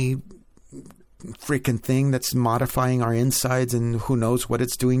DNA freaking thing that's modifying our insides, and who knows what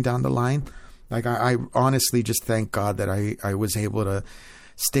it's doing down the line. Like I honestly just thank God that I was able to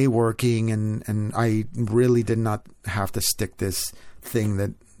stay working, and I really did not have to stick this thing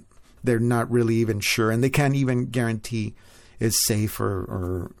that they're not really even sure, and they can't even guarantee is safe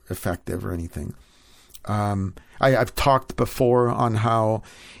or effective or anything. I've talked before on how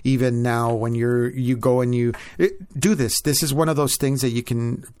even now when you go and you do this is one of those things that you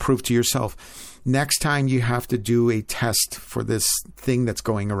can prove to yourself. Next time you have to do a test for this thing that's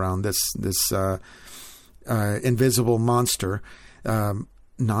going around, this invisible monster,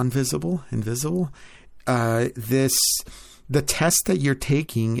 invisible. The test that you're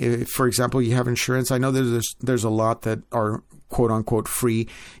taking, if, for example, you have insurance. I know there's a lot that are quote unquote free.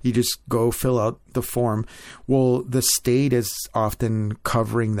 You just go fill out the form. Well, the state is often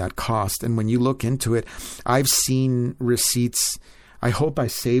covering that cost. And when you look into it, I've seen receipts. I hope I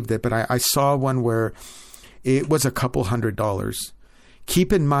saved it, but I saw one where it was a couple $100.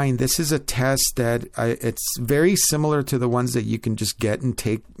 Keep in mind, this is a test that it's very similar to the ones that you can just get and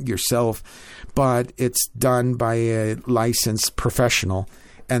take yourself, but it's done by a licensed professional.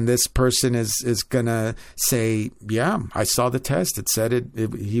 And this person is going to say, yeah, I saw the test. It said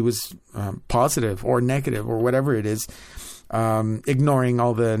he was positive or negative or whatever it is, ignoring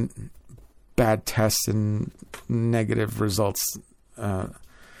all the bad tests and negative results that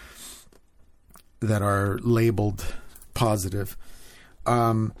are labeled positive.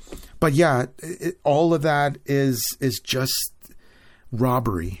 But yeah, all of that is just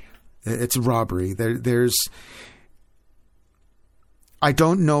robbery. It's robbery. There's I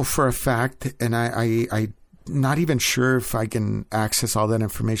don't know for a fact, and I'm not even sure if I can access all that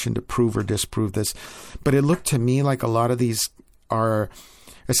information to prove or disprove this, but it looked to me like a lot of these are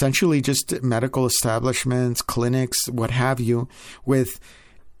essentially just medical establishments, clinics, what have you, with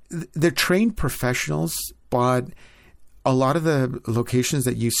they're trained professionals, but a lot of the locations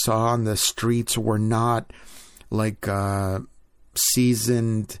that you saw on the streets were not like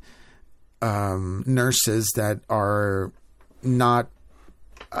seasoned nurses that are not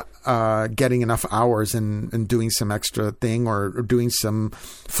getting enough hours and doing some extra thing or doing some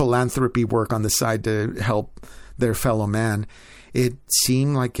philanthropy work on the side to help their fellow man. It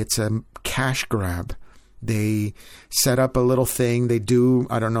seemed like it's a cash grab. They set up a little thing. They do,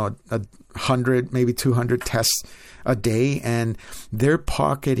 I don't know, 100, maybe 200 tests a day, and they're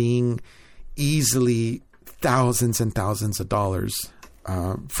pocketing easily thousands and thousands of dollars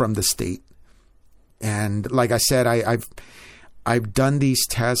from the state. And like I said, I've done these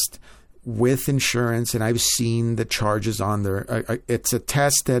tests with insurance, and I've seen the charges on there. It's a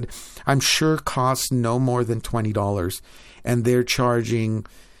test that I'm sure costs no more than $20, and they're charging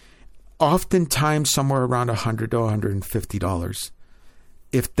oftentimes somewhere around $100 to $150.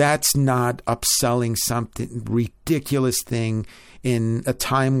 If that's not upselling something ridiculous thing in a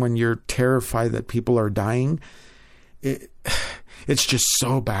time when you're terrified that people are dying, it's just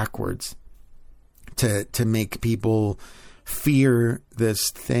so backwards to make people fear this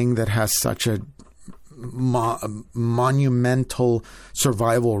thing that has such a monumental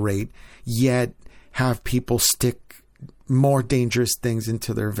survival rate, yet have people stick more dangerous things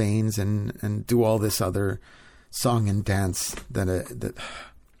into their veins and do all this other song and dance that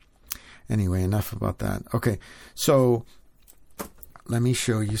anyway, enough about that. Okay, so let me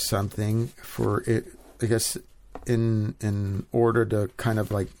show you something for it, I guess, in order to kind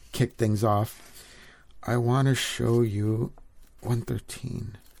of like kick things off. I want to show you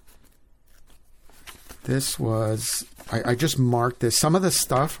 113. This was, I just marked this. Some of the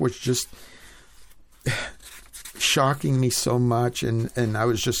stuff was just shocking me so much, and I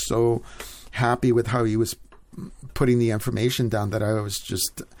was just so happy with how he was putting the information down that I was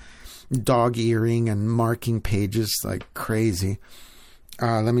just dog-earing and marking pages like crazy.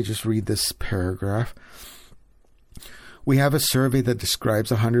 Let me just read this paragraph. We have a survey that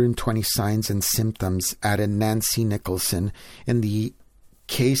describes 120 signs and symptoms, added Nancy Nicholson. In the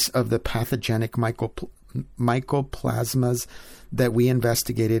case of the pathogenic mycoplasmas that we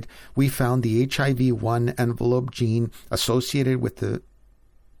investigated, we found the HIV-1 envelope gene associated with the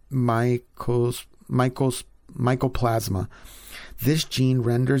mycoplasma. This gene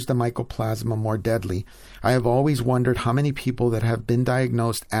renders the mycoplasma more deadly. I have always wondered how many people that have been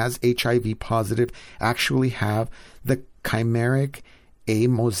diagnosed as HIV positive actually have the chimeric A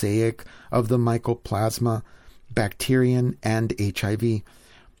mosaic of the mycoplasma, bacterium, and HIV.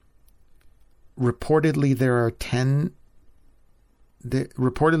 Reportedly, there are 10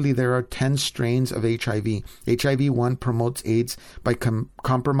 strains of HIV. HIV-1 promotes AIDS by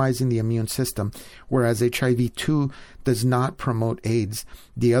compromising the immune system, whereas HIV-2 does not promote AIDS.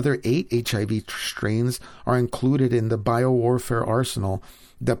 The other 8 HIV strains are included in the biowarfare arsenal.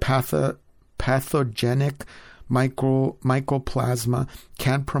 The pathogenic mycoplasma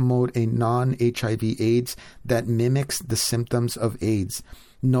can promote a non-HIV AIDS that mimics the symptoms of AIDS.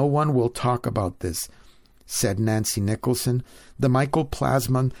 No one will talk about this, said Nancy Nicholson. The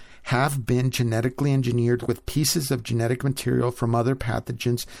mycoplasma have been genetically engineered with pieces of genetic material from other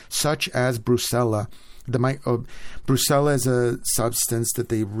pathogens, such as brucella. Brucella is a substance that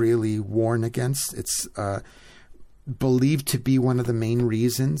they really warn against. It's believed to be one of the main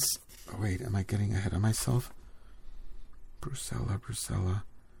reasons. Oh, wait, am I getting ahead of myself? Brucella.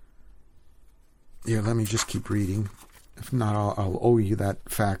 Yeah, let me just keep reading. If not, I'll owe you that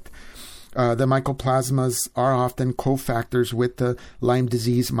fact. The mycoplasmas are often cofactors with the Lyme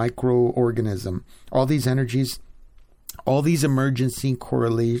disease microorganism. All these emerging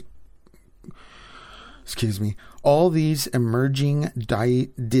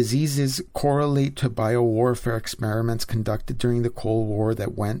diseases correlate to biowarfare experiments conducted during the Cold War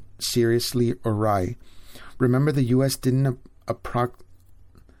that went seriously awry. Remember, the U.S. did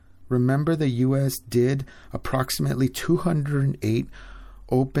approximately 208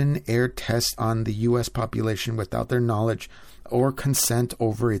 open-air tests on the U.S. population without their knowledge or consent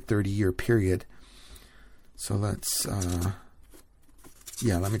over a 30-year period. So let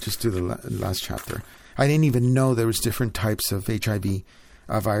me just do the last chapter. I didn't even know there was different types of HIV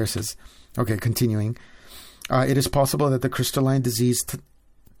viruses. Okay, continuing. It is possible that the crystalline disease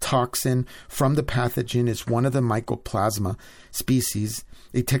toxin from the pathogen is one of the mycoplasma species,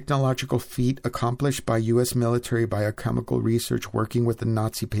 a technological feat accomplished by U.S. military biochemical research working with the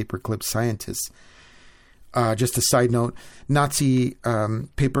Nazi paperclip scientists. Just a side note, Nazi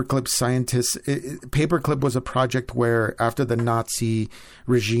paperclip scientists, paperclip was a project where after the Nazi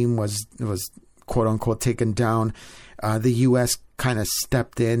regime was quote unquote taken down, the U.S. kind of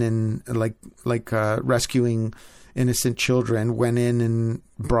stepped in and like rescuing innocent children, went in and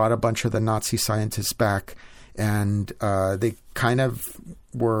brought a bunch of the Nazi scientists back, and they kind of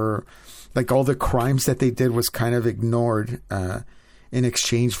were like all the crimes that they did was kind of ignored in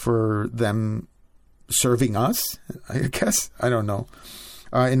exchange for them serving us, I guess. I don't know.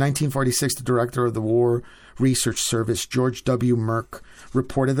 In 1946, the director of the War Research Service, George W. Merck,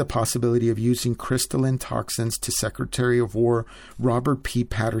 reported the possibility of using crystalline toxins to Secretary of War Robert P.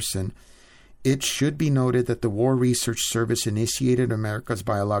 Patterson. It should be noted that the War Research Service initiated America's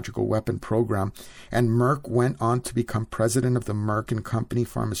biological weapon program, and Merck went on to become president of the Merck & Company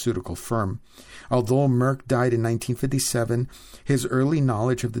pharmaceutical firm. Although Merck died in 1957, his early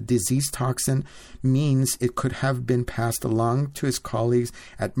knowledge of the disease toxin means it could have been passed along to his colleagues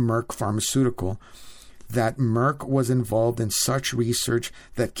at Merck Pharmaceutical. That Merck was involved in such research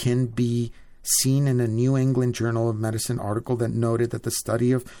that can be seen in a New England Journal of Medicine article that noted that the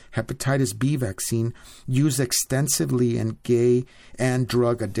study of hepatitis B vaccine used extensively in gay and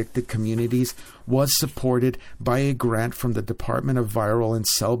drug-addicted communities was supported by a grant from the Department of Viral and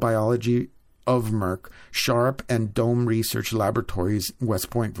Cell Biology of Merck, Sharp and Dome Research Laboratories,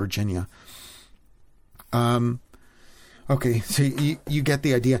 West Point, Virginia. Okay, so you get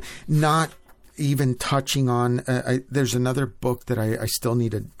the idea. Not even touching on, there's another book that I still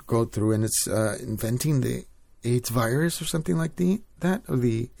need to go through, and it's Inventing the AIDS Virus or something like that, or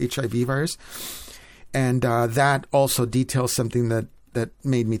the HIV virus. And that also details something that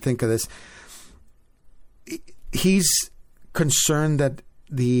made me think of this. He's concerned that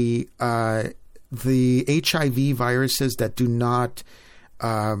the HIV viruses that do not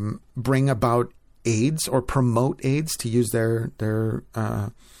bring about AIDS or promote AIDS, to use their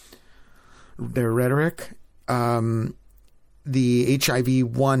rhetoric, the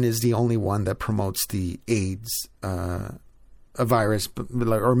HIV-1 is the only one that promotes the AIDS a virus,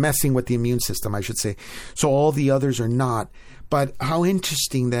 or messing with the immune system, I should say. So all the others are not. But how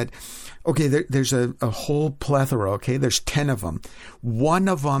interesting that, okay, there's a whole plethora, okay? There's 10 of them. One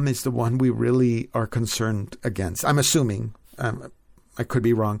of them is the one we really are concerned against. I'm assuming. I could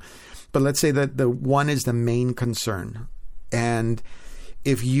be wrong. But let's say that the one is the main concern. And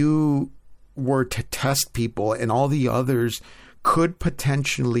if you were to test people and all the others could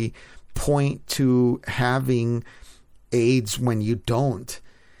potentially point to having AIDS when you don't,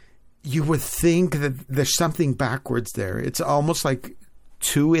 you would think that there's something backwards there. It's almost like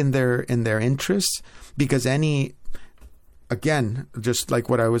two in their interests, because again, just like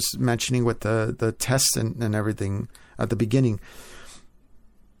what I was mentioning with the tests and everything at the beginning,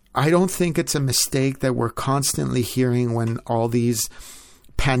 I don't think it's a mistake that we're constantly hearing when all these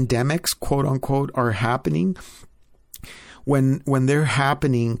pandemics, quote unquote, are happening. When they're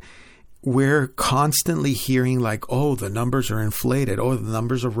happening, we're constantly hearing like, oh, the numbers are inflated. Oh, the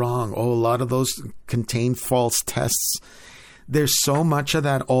numbers are wrong. Oh, a lot of those contain false tests. There's so much of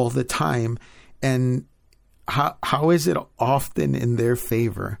that all the time. And how is it often in their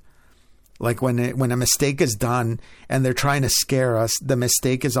favor? Like when a mistake is done and they're trying to scare us, the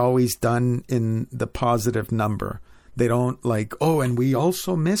mistake is always done in the positive number. They don't like, oh, and we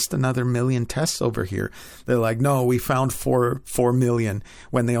also missed another 1 million tests over here. They're like, no, we found 4 million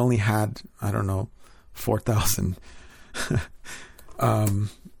when they only had, I don't know, 4,000.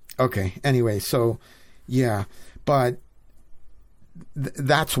 Okay. Anyway, so yeah, but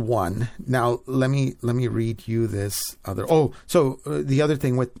that's one. Now let me read you this other. Oh, so the other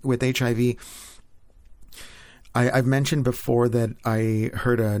thing with HIV, I've mentioned before that I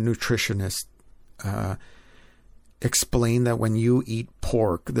heard a nutritionist explain that when you eat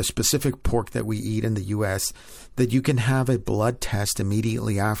pork, the specific pork that we eat in the U.S., that you can have a blood test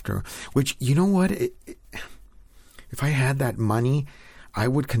immediately after, which, you know what? If I had that money, I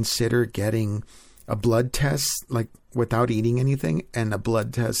would consider getting a blood test, like without eating anything, and a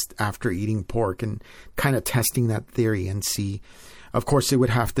blood test after eating pork, and kind of testing that theory and see. Of course, it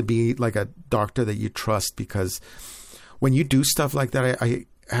would have to be like a doctor that you trust, because when you do stuff like that, I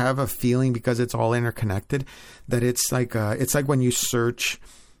have a feeling, because it's all interconnected, that it's like when you search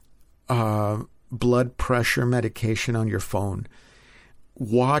blood pressure medication on your phone.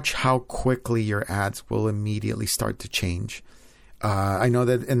 Watch how quickly your ads will immediately start to change. I know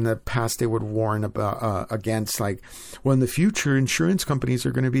that in the past they would warn about against, like, well, in the future, insurance companies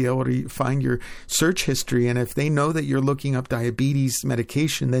are going to be able to find your search history. And if they know that you're looking up diabetes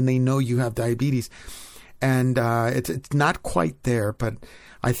medication, then they know you have diabetes. And it's not quite there, but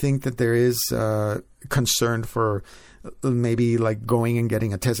I think that there is concern for maybe like going and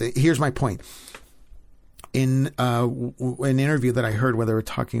getting a test. Here's my point. In an interview that I heard where they were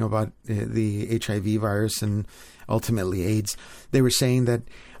talking about the HIV virus and ultimately AIDS, they were saying that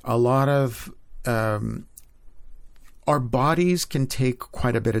a lot of our bodies can take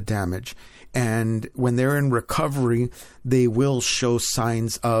quite a bit of damage. And when they're in recovery, they will show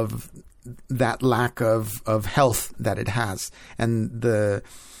signs of that lack of health that it has. And the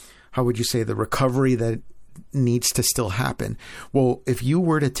recovery that needs to still happen. Well, if you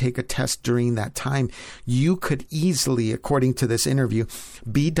were to take a test during that time, you could easily, according to this interview,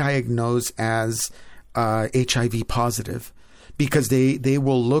 be diagnosed as HIV positive, because they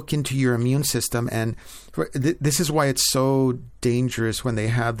will look into your immune system. And this is why it's so dangerous when they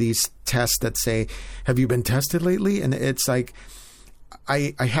have these tests that say, have you been tested lately? And it's like,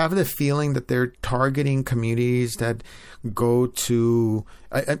 I have the feeling that they're targeting communities that go to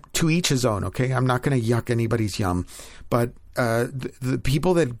each his own. Okay. I'm not going to yuck anybody's yum, but the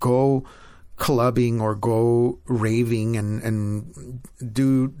people that go clubbing or go raving and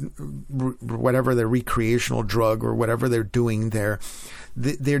do whatever the recreational drug or whatever they're doing there,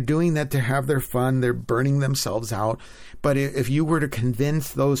 they're doing that to have their fun. They're burning themselves out. But if you were to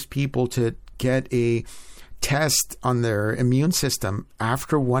convince those people to get a test on their immune system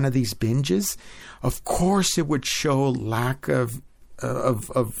after one of these binges, of course it would show lack of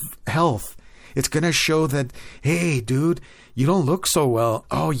health. It's going to show that, hey, dude, you don't look so well.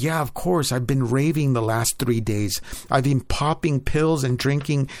 Oh, yeah, of course. I've been raving the last 3 days. I've been popping pills and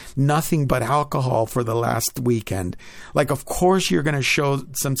drinking nothing but alcohol for the last weekend. Like, of course you're going to show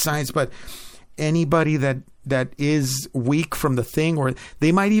some signs, but anybody that is weak from the thing, or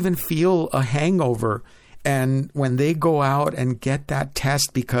they might even feel a hangover, and when they go out and get that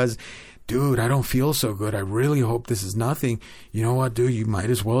test because, dude, I don't feel so good, I really hope this is nothing. You know what, dude, you might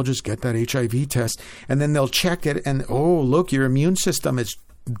as well just get that HIV test. And then they'll check it and, oh, look, your immune system is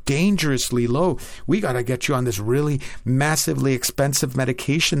dangerously low. We got to get you on this really massively expensive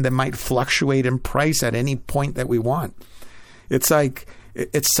medication that might fluctuate in price at any point that we want. It's like,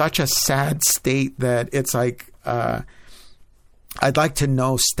 it's such a sad state that it's like, I'd like to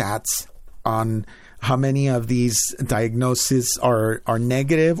know stats on how many of these diagnoses are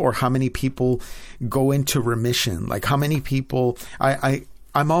negative, or how many people go into remission. Like how many people,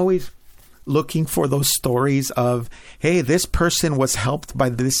 I'm always looking for those stories of, hey, this person was helped by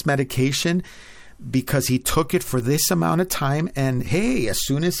this medication because he took it for this amount of time. And hey, as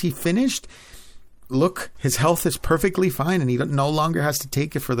soon as he finished, look, his health is perfectly fine and he no longer has to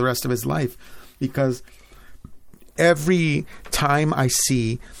take it for the rest of his life. Because every time I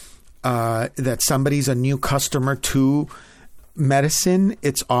see that somebody's a new customer to medicine,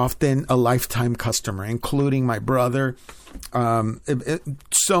 it's often a lifetime customer, including my brother.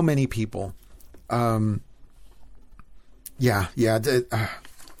 So many people. Okay,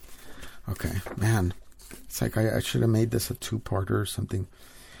 man. It's like I should have made this a two-parter or something.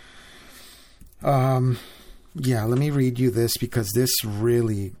 Let me read you this because this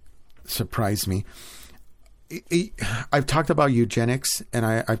really surprised me. I've talked about eugenics, and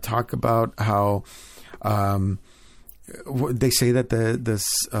I've talked about how they say that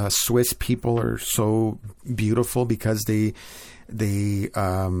the Swiss people are so beautiful because they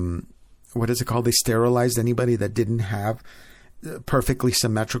what is it called? They sterilized anybody that didn't have perfectly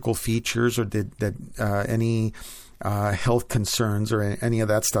symmetrical features or did any health concerns or any of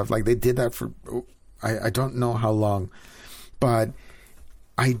that stuff. Like they did that for I don't know how long, but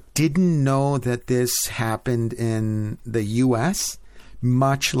I didn't know that this happened in the U.S.,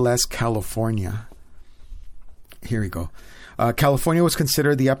 much less California. Here we go. California was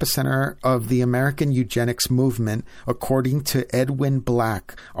considered the epicenter of the American eugenics movement, according to Edwin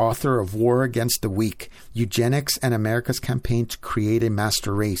Black, author of War Against the Weak, Eugenics and America's Campaign to Create a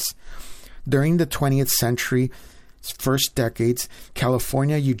Master Race. During the 20th century's first decades,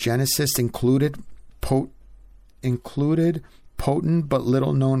 California eugenicists included potent but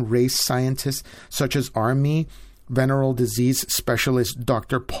little-known race scientists such as Army venereal disease specialist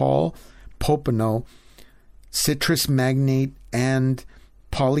Dr. Paul Popenoe, citrus magnate and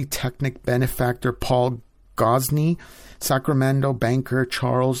Polytechnic benefactor Paul Gosney, Sacramento banker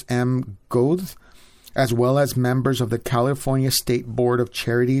Charles M. Goethe, as well as members of the California State Board of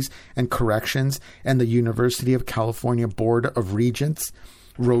Charities and Corrections and the University of California Board of Regents,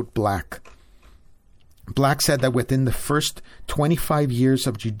 wrote Black. Black said that within the first 25 years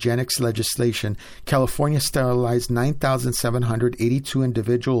of eugenics legislation, California sterilized 9,782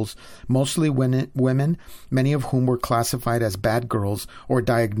 individuals, mostly women, many of whom were classified as bad girls or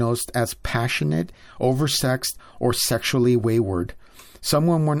diagnosed as passionate, oversexed, or sexually wayward. Some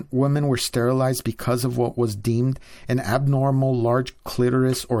women were sterilized because of what was deemed an abnormal large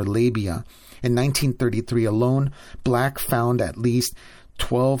clitoris or labia. In 1933 alone, Black found at least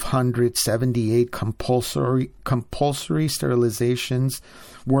 1,278 compulsory sterilizations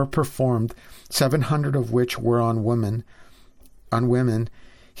were performed, 700 of which were on women.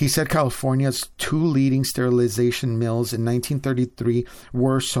 He said California's two leading sterilization mills in 1933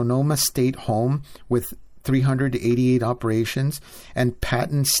 were Sonoma State Home with 388 operations and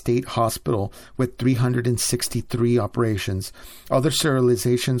Patton State Hospital with 363 operations. Other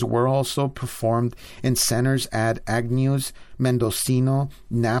sterilizations were also performed in centers at Agnews, Mendocino,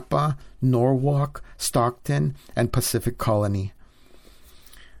 Napa, Norwalk, Stockton, and Pacific Colony.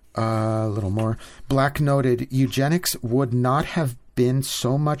 A little more. Black noted, eugenics would not have been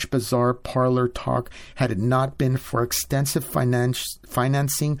so much bizarre parlor talk had it not been for extensive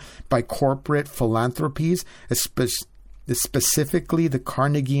financing by corporate philanthropies, specifically the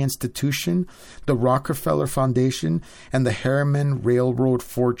Carnegie Institution, the Rockefeller Foundation, and the Harriman Railroad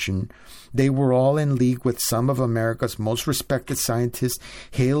fortune. They were all in league with some of America's most respected scientists,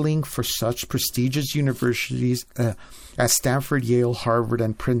 hailing for such prestigious universities as Stanford, Yale, Harvard,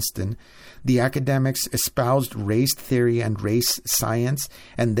 and Princeton. The academics espoused race theory and race science,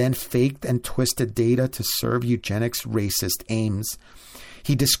 and then faked and twisted data to serve eugenics' racist aims.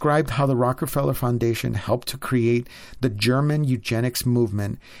 He described how the Rockefeller Foundation helped to create the German eugenics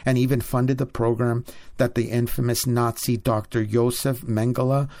movement and even funded the program that the infamous Nazi Dr. Josef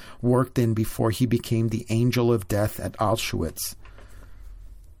Mengele worked in before he became the angel of death at Auschwitz.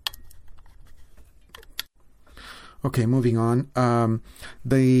 Okay, moving on.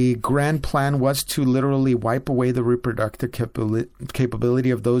 The grand plan was to literally wipe away the reproductive capability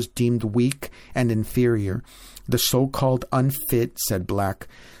of those deemed weak and inferior, the so-called unfit, said Black.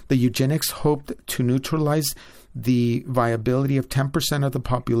 The eugenics hoped to neutralize the viability of 10% of the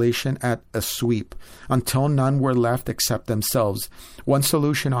population at a sweep, until none were left except themselves. One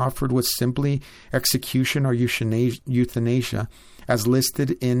solution offered was simply execution or euthanasia, as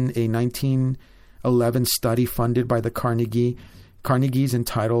listed in a 1911 study funded by the Carnegie's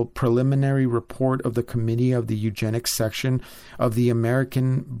entitled Preliminary Report of the Committee of the Eugenics Section of the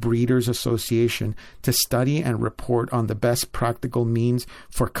American Breeders Association to study and report on the best practical means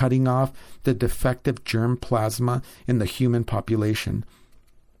for cutting off the defective germ plasma in the human population.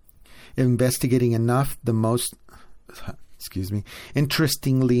 Interestingly enough, the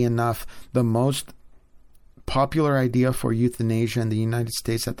most popular idea for euthanasia in the United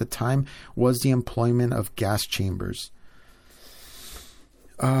States at the time was the employment of gas chambers.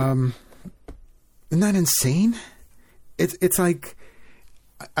 Isn't that insane? It's like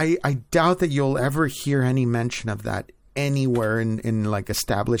I doubt that you'll ever hear any mention of that anywhere in like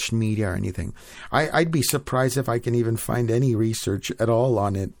established media or anything. I'd be surprised if I can even find any research at all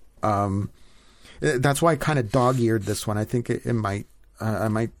on it. That's why I kind of dog-eared this one. I think it might I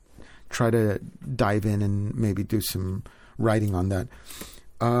might try to dive in and maybe do some writing on that.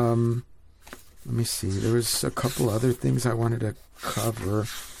 Let me see. There was a couple other things I wanted to cover.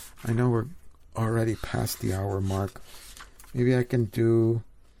 I know we're already past the hour mark. Maybe I can do...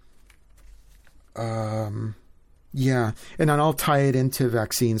 and then I'll tie it into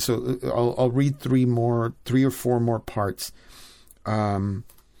vaccines. So I'll read three or four more parts.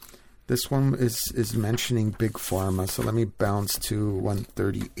 This one is mentioning Big Pharma. So let me bounce to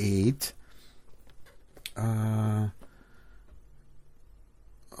 138. Where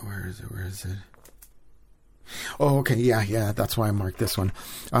is it? Oh, okay. Yeah. That's why I marked this one.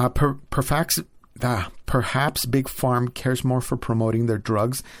 Perhaps Big Pharma cares more for promoting their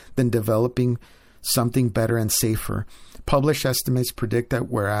drugs than developing something better and safer. Published estimates predict that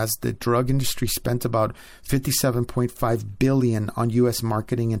whereas the drug industry spent about $57.5 billion on U.S.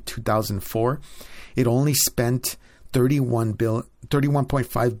 marketing in 2004, it only spent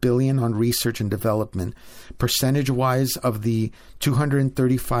 $31.5 billion on research and development. Percentage-wise, of the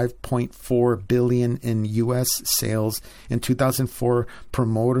 $235.4 billion in U.S. sales in 2004,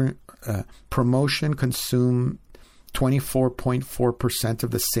 promotion consumed 24.4%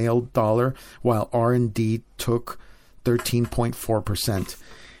 of the sale dollar, while R&D took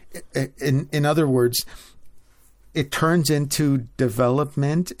 13.4%. In other words, it turns into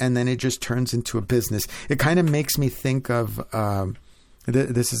development and then it just turns into a business. It kind of makes me think of,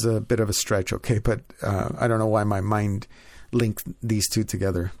 this is a bit of a stretch, okay, but I don't know why my mind linked these two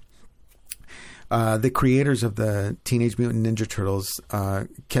together. the creators of the Teenage Mutant Ninja Turtles,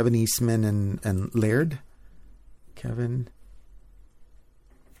 Kevin Eastman and Laird. Kevin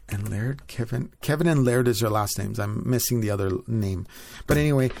and Laird is their last names. I'm missing the other name. But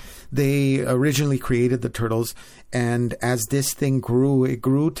anyway, they originally created the Turtles. And as this thing grew, it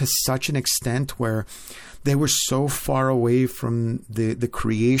grew to such an extent where they were so far away from the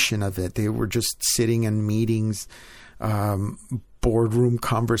creation of it. They were just sitting in meetings, boardroom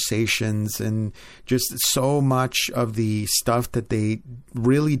conversations, and just so much of the stuff that they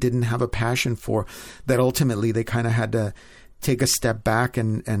really didn't have a passion for, that ultimately they kind of had to take a step back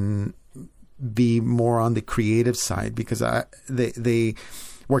and be more on the creative side, because they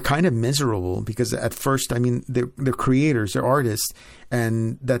were kind of miserable, because at first, I mean, they're creators, they're artists,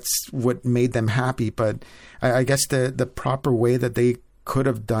 and that's what made them happy. But I guess the proper way that they could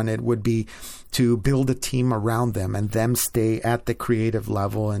have done it would be to build a team around them and them stay at the creative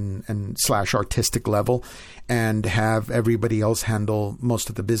level and / artistic level, and have everybody else handle most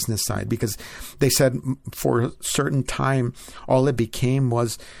of the business side. Because they said for a certain time, all it became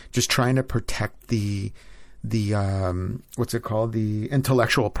was just trying to protect the what's it called? The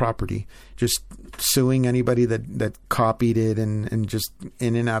intellectual property, just suing anybody that copied it, and just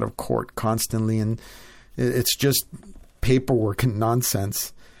in and out of court constantly. And it's just paperwork and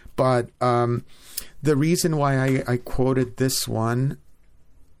nonsense. But the reason why I quoted this one,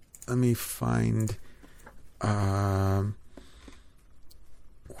 let me find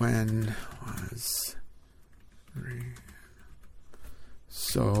when was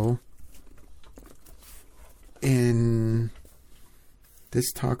so in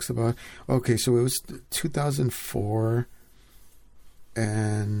this talks about, okay, so it was 2004,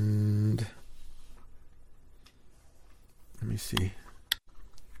 and let me see.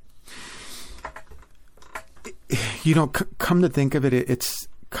 You know, come to think of it, it's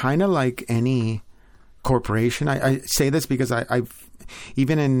kind of like any corporation. I say this because I've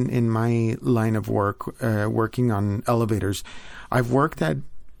even in my line of work, working on elevators, I've worked at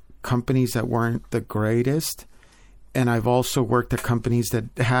companies that weren't the greatest, and I've also worked at companies that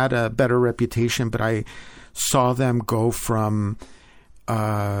had a better reputation, but I saw them go from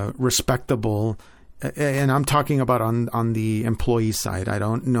respectable, and I'm talking about on the employee side. I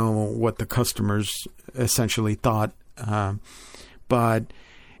don't know what the customers essentially thought, but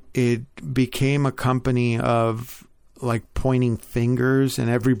it became a company of like pointing fingers and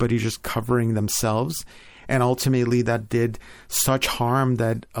everybody just covering themselves. And ultimately that did such harm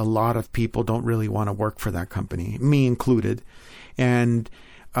that a lot of people don't really want to work for that company, me included. And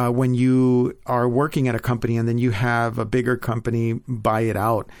when you are working at a company and then you have a bigger company buy it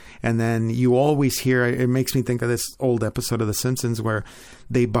out, and then you always hear, it makes me think of this old episode of The Simpsons where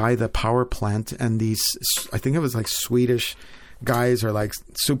they buy the power plant, and these, I think it was like Swedish guys are like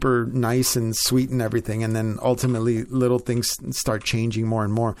super nice and sweet and everything. And then ultimately little things start changing more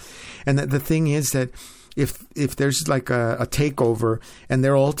and more. And the thing is that if there's like a takeover, and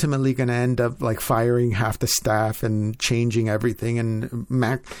they're ultimately going to end up like firing half the staff and changing everything and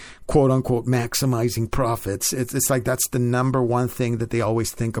quote unquote maximizing profits, it's like that's the number one thing that they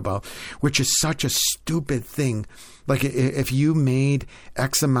always think about, which is such a stupid thing. Like if you made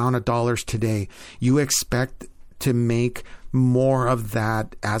X amount of dollars today, you expect to make more of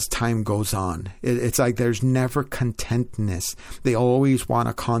that as time goes on. It's like there's never contentness. They always want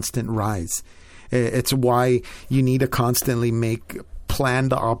a constant rise. It's why you need to constantly make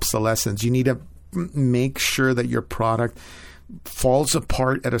planned obsolescence. You need to make sure that your product falls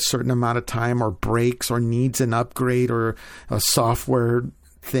apart at a certain amount of time, or breaks, or needs an upgrade, or a software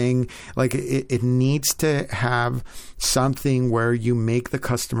thing. Like it needs to have something where you make the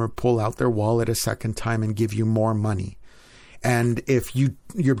customer pull out their wallet a second time and give you more money. And if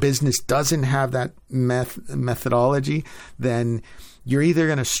your business doesn't have that methodology, then you're either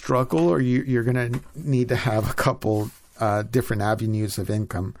going to struggle, or you're going to need to have a couple different avenues of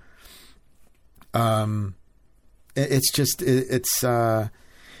income. It's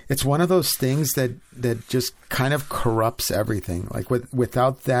one of those things that just kind of corrupts everything. Like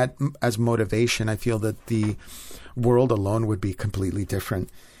without that as motivation, I feel that the world alone would be completely different.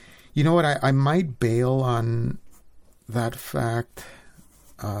 You know what? I might bail on that fact.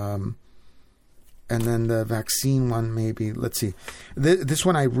 And then the vaccine one, maybe. Let's see. This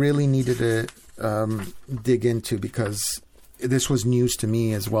one I really needed to dig into, because this was news to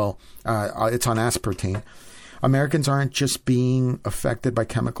me as well. It's on aspartame. Americans aren't just being affected by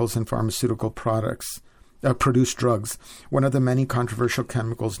chemicals in pharmaceutical products, produced drugs. One of the many controversial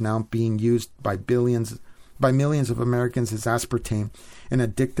chemicals now being used by millions of Americans is aspartame, an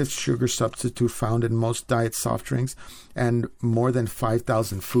addictive sugar substitute found in most diet soft drinks and more than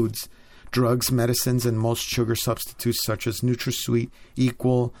 5,000 foods. drugs, medicines, and most sugar substitutes such as NutraSweet,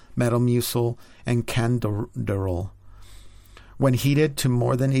 Equal, Metamucil, and Canderol. When heated to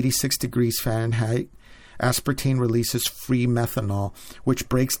more than 86 degrees Fahrenheit, aspartame releases free methanol, which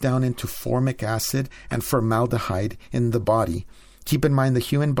breaks down into formic acid and formaldehyde in the body. Keep in mind the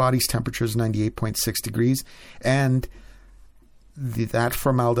human body's temperature is 98.6 degrees, and that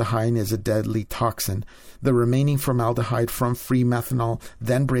formaldehyde is a deadly toxin. The remaining formaldehyde from free methanol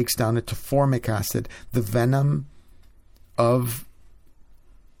then breaks down into formic acid, the venom of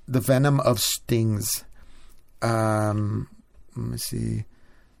stings. Let me see.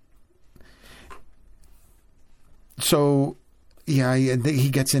 So, yeah, he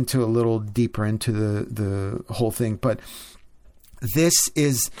gets into a little deeper into the whole thing, but this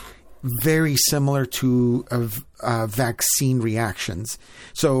is very similar to vaccine reactions.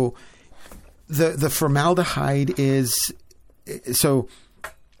 So the formaldehyde so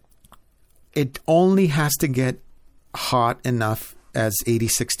it only has to get hot enough as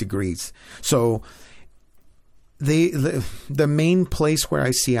 86 degrees. So the main place where I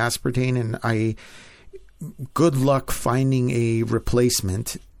see aspartame, and good luck finding a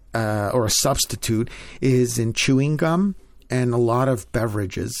replacement or a substitute, is in chewing gum and a lot of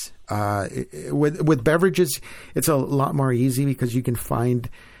beverages. With beverages, it's a lot more easy because you can find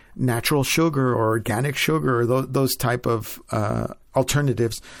natural sugar or organic sugar or those type of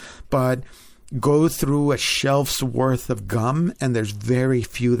alternatives. But go through a shelf's worth of gum, and there's very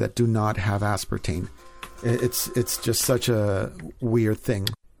few that do not have aspartame. It's just such a weird thing.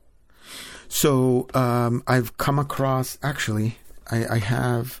 So I've come across, actually, I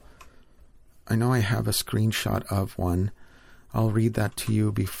know I have a screenshot of one. I'll read that to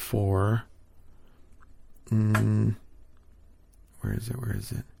you before. Where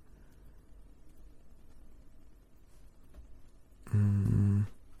is it?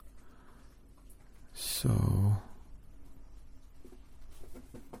 So,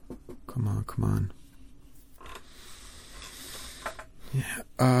 come on.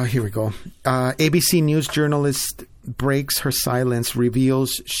 Yeah, here we go. ABC News journalist breaks her silence,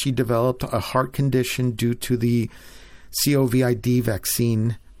 reveals she developed a heart condition due to the COVID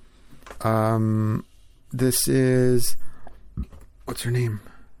vaccine. This is, what's her name?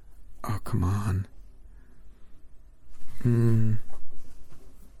 Oh, come on.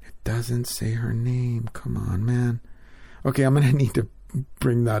 It doesn't say her name. Come on, man. Okay, I'm gonna need to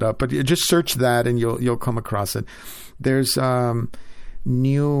bring that up, but just search that and you'll come across it. There's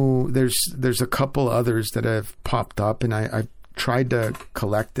there's a couple others that have popped up, and I've tried to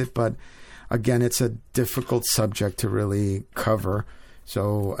collect it, but again, it's a difficult subject to really cover.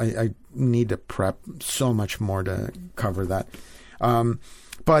 So I need to prep so much more to cover that.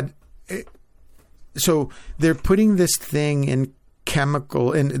 So they're putting this thing in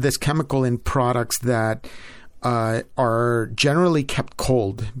chemical in products that are generally kept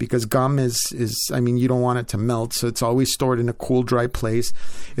cold, because gum is you don't want it to melt, so it's always stored in a cool, dry place.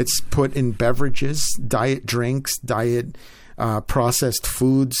 It's put in beverages, diet drinks, processed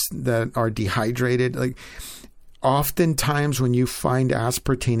foods that are dehydrated. Like, oftentimes when you find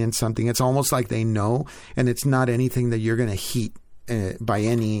aspartame in something, it's almost like they know, and it's not anything that you're going to heat by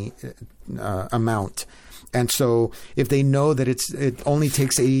any amount. And so if they know that it only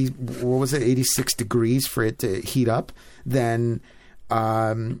takes 86 degrees for it to heat up, then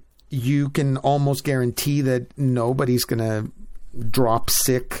you can almost guarantee that nobody's going to drop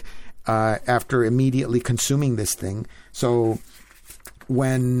sick after immediately consuming this thing. So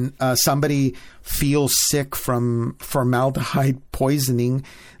when somebody feels sick from formaldehyde poisoning,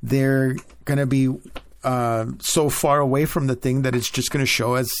 they're going to be so far away from the thing that it's just going to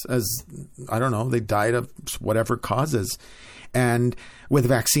show as I don't know, they died of whatever causes. And with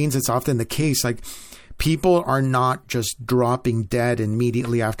vaccines, it's often the case. Like, people are not just dropping dead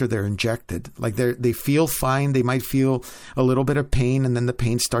immediately after they're injected. Like, they feel fine. They might feel a little bit of pain, and then the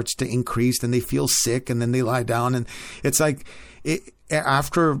pain starts to increase, and they feel sick, and then they lie down. And it's like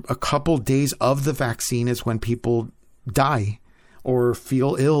after a couple days of the vaccine is when people die or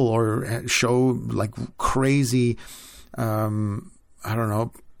feel ill or show like crazy,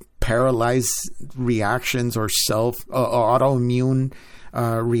 paralyzed reactions or autoimmune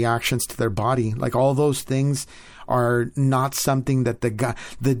reactions to their body. Like, all those things are not something that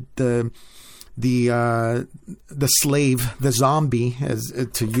the slave, the zombie, as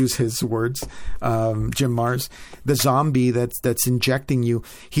to use his words, Jim Mars, the zombie that's injecting you,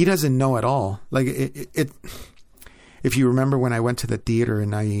 he doesn't know at all. Like, if you remember when I went to the theater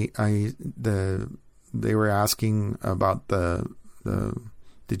and they were asking about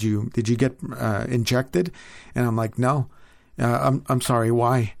did you get injected? And I'm like, no, I'm sorry,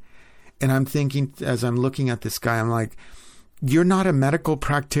 why? And I'm thinking, as I'm looking at this guy, I'm like, you're not a medical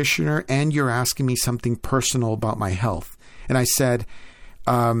practitioner and you're asking me something personal about my health. And I said,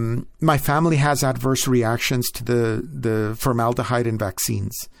 my family has adverse reactions to the formaldehyde in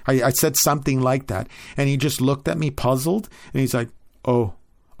vaccines. I said something like that. And he just looked at me puzzled and he's like, oh,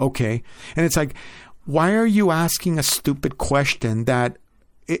 okay. And it's like, why are you asking a stupid question that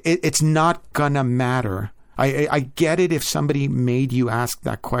it's not gonna matter? I get it if somebody made you ask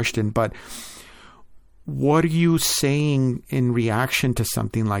that question, but what are you saying in reaction to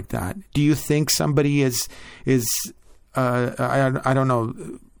something like that? Do you think somebody is I don't know,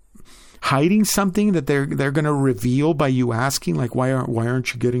 hiding something that they're going to reveal by you asking, like, why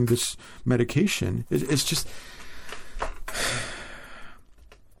aren't you getting this medication? It's just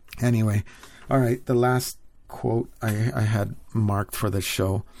anyway. All right, the last quote I had marked for the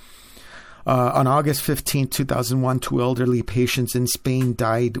show. On August 15, 2001, 2 elderly patients in Spain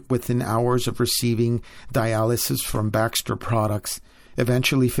died within hours of receiving dialysis from Baxter products.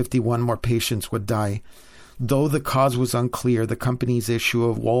 Eventually, 51 more patients would die. Though the cause was unclear, the company's issue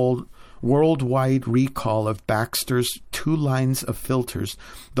of worldwide recall of Baxter's 2 lines of filters,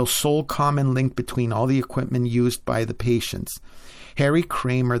 the sole common link between all the equipment used by the patients. Harry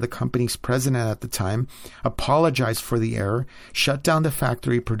Kramer, the company's president at the time, apologized for the error, shut down the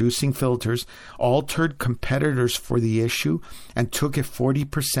factory producing filters, altered competitors for the issue, and took a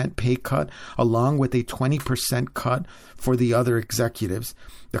 40% pay cut along with a 20% cut for the other executives.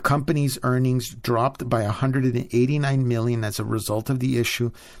 The company's earnings dropped by $189 million as a result of the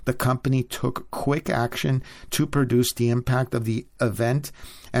issue. The company took quick action to reduce the impact of the event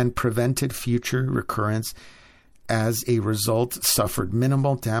and prevented future recurrence. As a result, suffered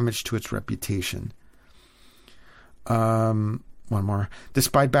minimal damage to its reputation. One more.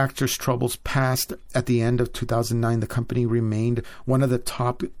 Despite Baxter's troubles past, at the end of 2009, the company remained one of the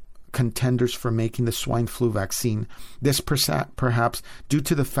top contenders for making the swine flu vaccine. This perhaps due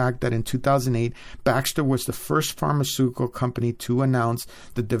to the fact that in 2008, Baxter was the first pharmaceutical company to announce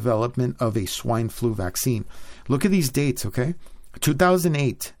the development of a swine flu vaccine. Look at these dates, okay?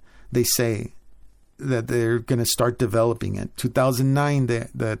 2008, they say that they're going to start developing it. 2009,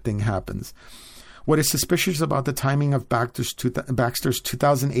 the thing happens. What is suspicious about the timing of Baxter's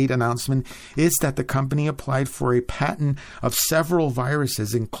 2008 announcement is that the company applied for a patent of several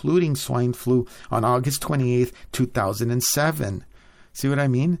viruses, including swine flu, on August 28, 2007. See what I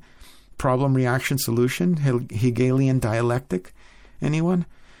mean? Problem, reaction, solution, Hegelian dialectic. Anyone?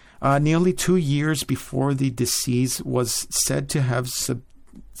 Nearly 2 years before the disease was said to have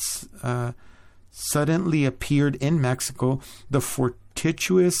suddenly appeared in Mexico, the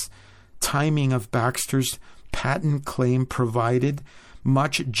fortuitous timing of Baxter's patent claim provided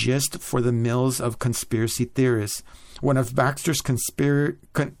much gist for the mills of conspiracy theorists. One of Baxter's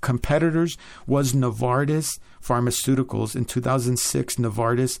competitors was Novartis Pharmaceuticals. In 2006,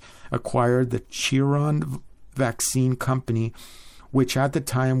 Novartis acquired the Chiron Vaccine Company, which at the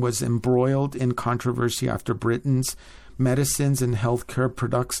time was embroiled in controversy after Britain's Medicines and Healthcare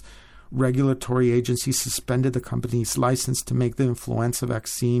Products Regulatory Agency suspended the company's license to make the influenza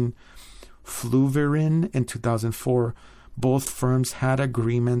vaccine Fluvirin in 2004. Both firms had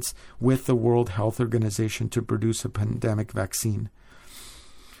agreements with the World Health Organization to produce a pandemic vaccine.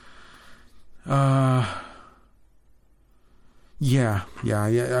 I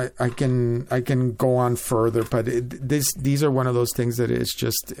can go on further, but these are one of those things that is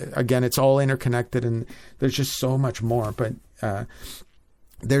just, again, it's all interconnected and there's just so much more. But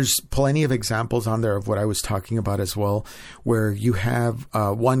there's plenty of examples on there of what I was talking about as well, where you have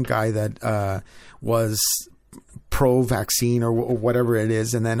one guy that was pro-vaccine or whatever it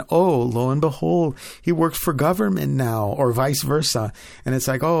is, and then, oh, lo and behold, he works for government now, or vice versa. And it's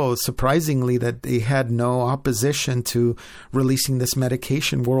like, oh, surprisingly that they had no opposition to releasing this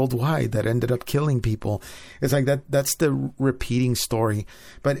medication worldwide that ended up killing people. It's like that's the repeating story.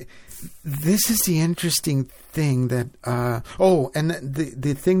 But this is the interesting thing that, and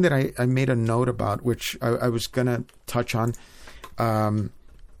the thing that I made a note about, which I was going to touch on,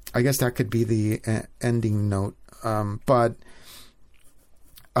 I guess that could be the ending note. But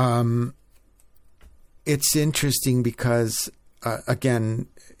it's interesting because, again,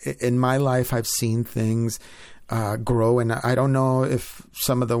 in my life, I've seen things grow, and I don't know if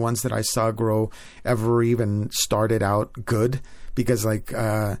some of the ones that I saw grow ever even started out good, because like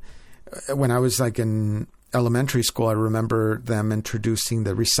when I was like in elementary school, I remember them introducing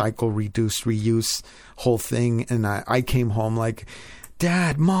the recycle, reduce, reuse whole thing, and I came home like,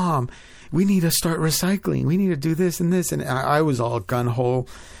 Dad, Mom, we need to start recycling. We need to do this and this. And I was all gun-ho,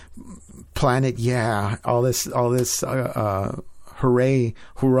 planet, yeah, all this hooray,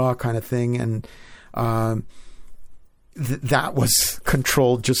 hurrah kind of thing. And that was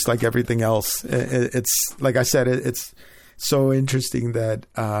controlled just like everything else. It's like I said, it's so interesting that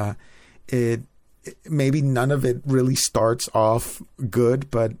it maybe none of it really starts off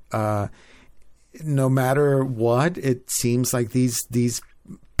good, but no matter what, it seems like these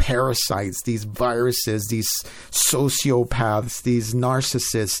parasites, these viruses, these sociopaths, these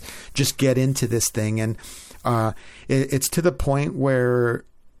narcissists just get into this thing. And it's to the point where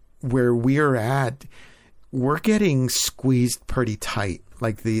we're at, we're getting squeezed pretty tight.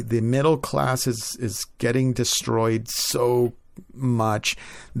 Like the middle class is getting destroyed so much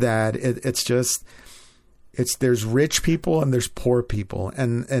that there's rich people and there's poor people.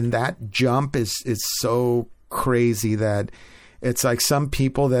 And that jump is so crazy that it's like some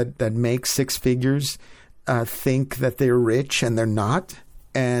people that make six figures think that they're rich and they're not.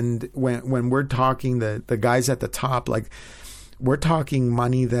 And when we're talking the guys at the top, like we're talking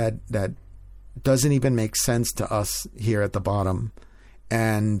money that doesn't even make sense to us here at the bottom.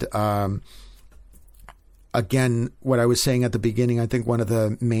 And again, what I was saying at the beginning, I think one of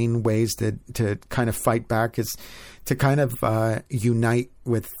the main ways to kind of fight back is to kind of unite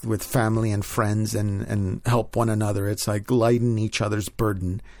with family and friends and help one another. It's like lighten each other's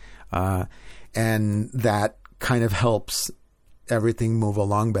burden. And that kind of helps everything move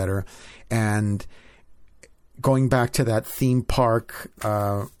along better. And going back to that theme park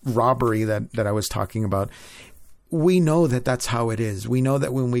robbery that I was talking about, we know that that's how it is. We know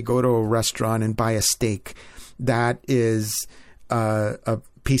that when we go to a restaurant and buy a steak, that is a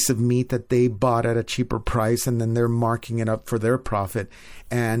piece of meat that they bought at a cheaper price, and then they're marking it up for their profit.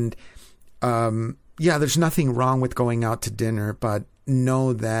 And there's nothing wrong with going out to dinner, but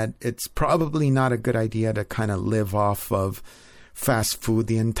know that it's probably not a good idea to kind of live off of fast food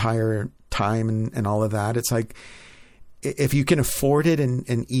the entire time and all of that. It's like, if you can afford it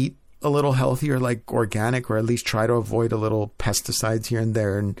and eat a little healthier, like organic, or at least try to avoid a little pesticides here and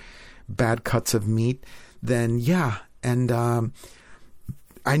there and bad cuts of meat, then yeah. And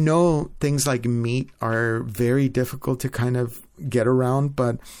I know things like meat are very difficult to kind of get around,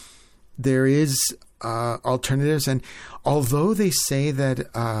 but there is alternatives. And although they say that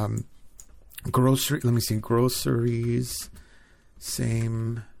groceries,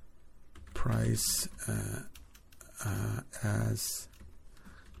 same price as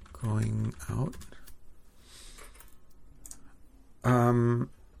going out.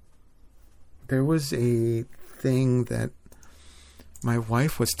 There was a thing that my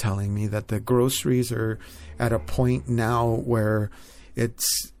wife was telling me, that the groceries are at a point now where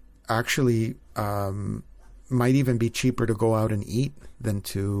it's actually might even be cheaper to go out and eat than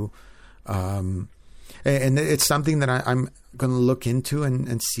to and it's something that I'm going to look into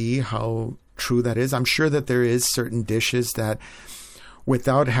and see how true that is. I'm sure that there is certain dishes that,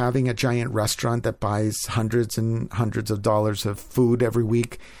 without having a giant restaurant that buys hundreds and hundreds of dollars of food every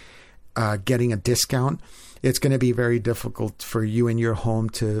week, getting a discount, it's going to be very difficult for you in your home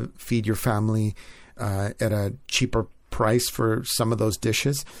to feed your family at a cheaper price for some of those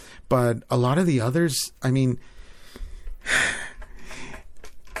dishes. But a lot of the others, I mean,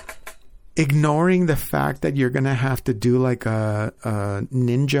 ignoring the fact that you're going to have to do like a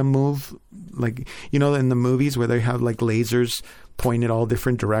ninja move, like, you know, in the movies where they have like lasers pointed all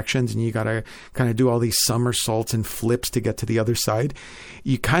different directions and you got to kind of do all these somersaults and flips to get to the other side.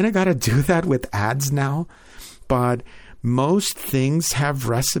 You kind of got to do that with ads now, but most things have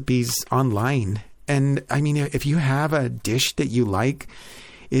recipes online. And I mean, if you have a dish that you like,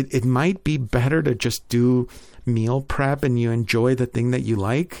 it might be better to just do meal prep and you enjoy the thing that you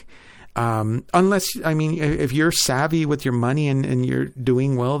like. Unless, I mean, if you're savvy with your money and you're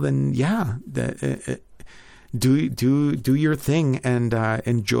doing well, then yeah, do your thing and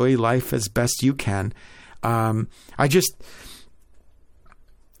enjoy life as best you can. I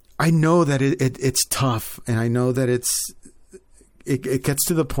know that it's tough, and I know that it gets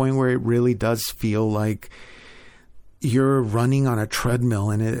to the point where it really does feel like you're running on a treadmill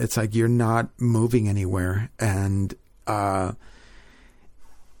and it's like you're not moving anywhere. And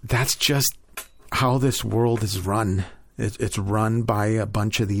that's just how this world is run. It's run by a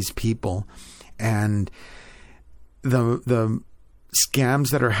bunch of these people, and the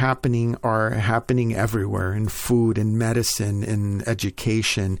scams that are happening everywhere, in food, in medicine, in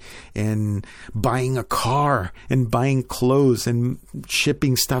education, in buying a car, in buying clothes, and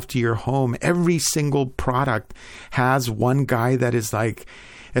shipping stuff to your home. Every single product has one guy that is like,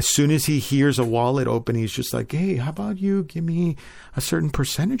 as soon as he hears a wallet open, he's just like, hey, how about you give me a certain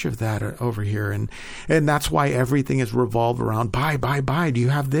percentage of that over here? And that's why everything is revolved around buy. Do you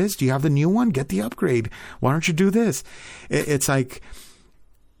have this? Do you have the new one? Get the upgrade. Why don't you do this? It's like,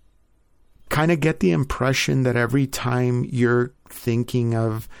 kind of get the impression that every time you're thinking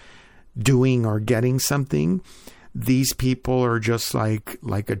of doing or getting something, these people are just like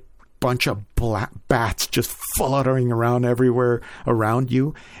a bunch of black bats just fluttering around everywhere around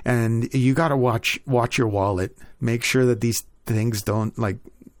you. And you got to watch your wallet. Make sure that these things don't like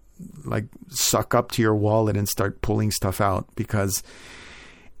suck up to your wallet and start pulling stuff out, because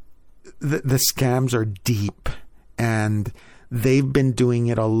the scams are deep, and they've been doing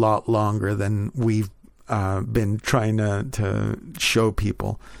it a lot longer than we've been trying to show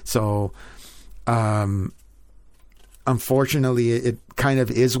people. So, unfortunately, it kind of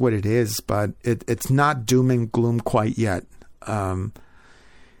is what it is, but it's not doom and gloom quite yet.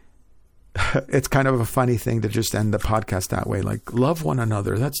 It's kind of a funny thing to just end the podcast that way, like love one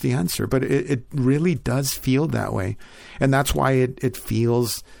another. That's the answer. But it really does feel that way. And that's why it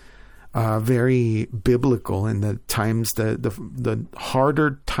feels very biblical in the times. The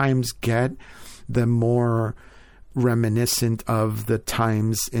harder times get, the more reminiscent of the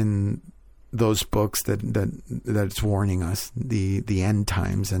times in those books that it's warning us, the end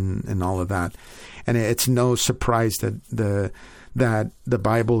times and all of that. And it's no surprise that the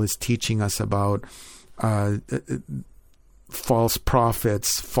Bible is teaching us about false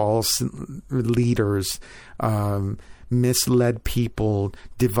prophets, false leaders, misled people,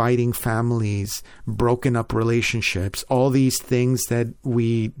 dividing families, broken up relationships, all these things that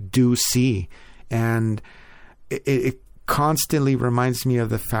we do see. And it constantly reminds me of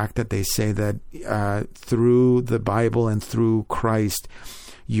the fact that they say that through the Bible and through Christ,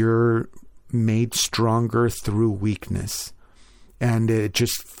 you're made stronger through weakness. And it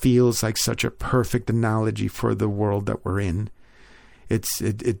just feels like such a perfect analogy for the world that we're in.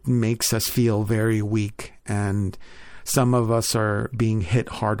 It makes us feel very weak, and some of us are being hit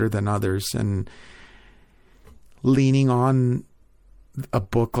harder than others. And leaning on a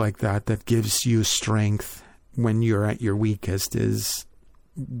book like that gives you strength when you're at your weakest is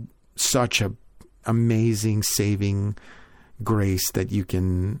such a amazing saving grace that you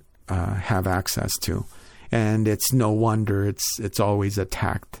can have access to. And it's no wonder it's always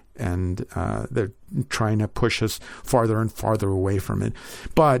attacked, and they're trying to push us farther and farther away from it.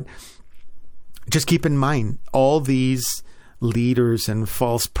 But just keep in mind, all these leaders and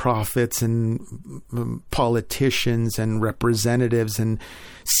false prophets and politicians and representatives and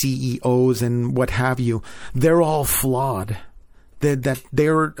CEOs and what have you, they're all flawed.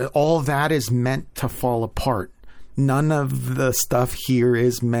 All that is meant to fall apart. None of the stuff here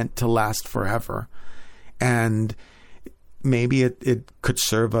is meant to last forever. And maybe it could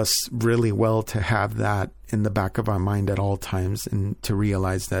serve us really well to have that in the back of our mind at all times, and to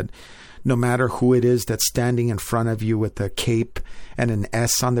realize that no matter who it is that's standing in front of you with a cape and an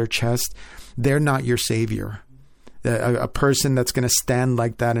S on their chest, they're not your savior. A person that's going to stand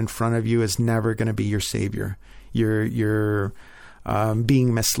like that in front of you is never going to be your savior. You're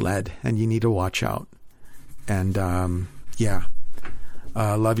being misled, and you need to watch out. And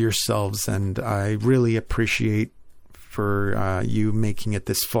love yourselves. And I really appreciate for you making it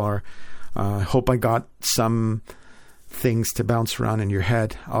this far. I hope I got some things to bounce around in your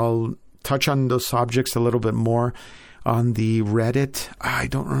head. I'll touch on those subjects a little bit more on the Reddit. I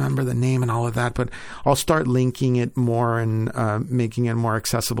don't remember the name and all of that, but I'll start linking it more and making it more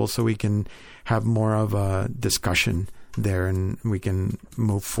accessible so we can have more of a discussion there, and we can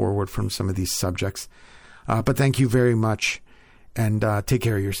move forward from some of these subjects. But thank you very much, and take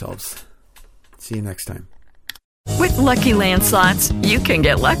care of yourselves. See you next time. With Lucky Land Slots, you can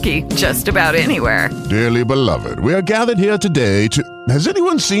get lucky just about anywhere. Dearly beloved, we are gathered here today to... Has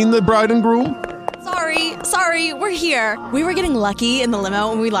anyone seen the bride and groom? Sorry, we're here. We were getting lucky in the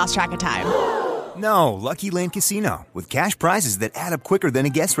limo and we lost track of time. No, Lucky Land Casino, with cash prizes that add up quicker than a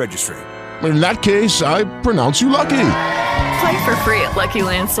guest registry. In that case, I pronounce you lucky. Play for free at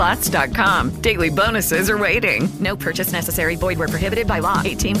LuckyLandSlots.com. Daily bonuses are waiting. No purchase necessary. Void where prohibited by law.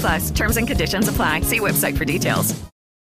 18+. Terms and conditions apply. See website for details.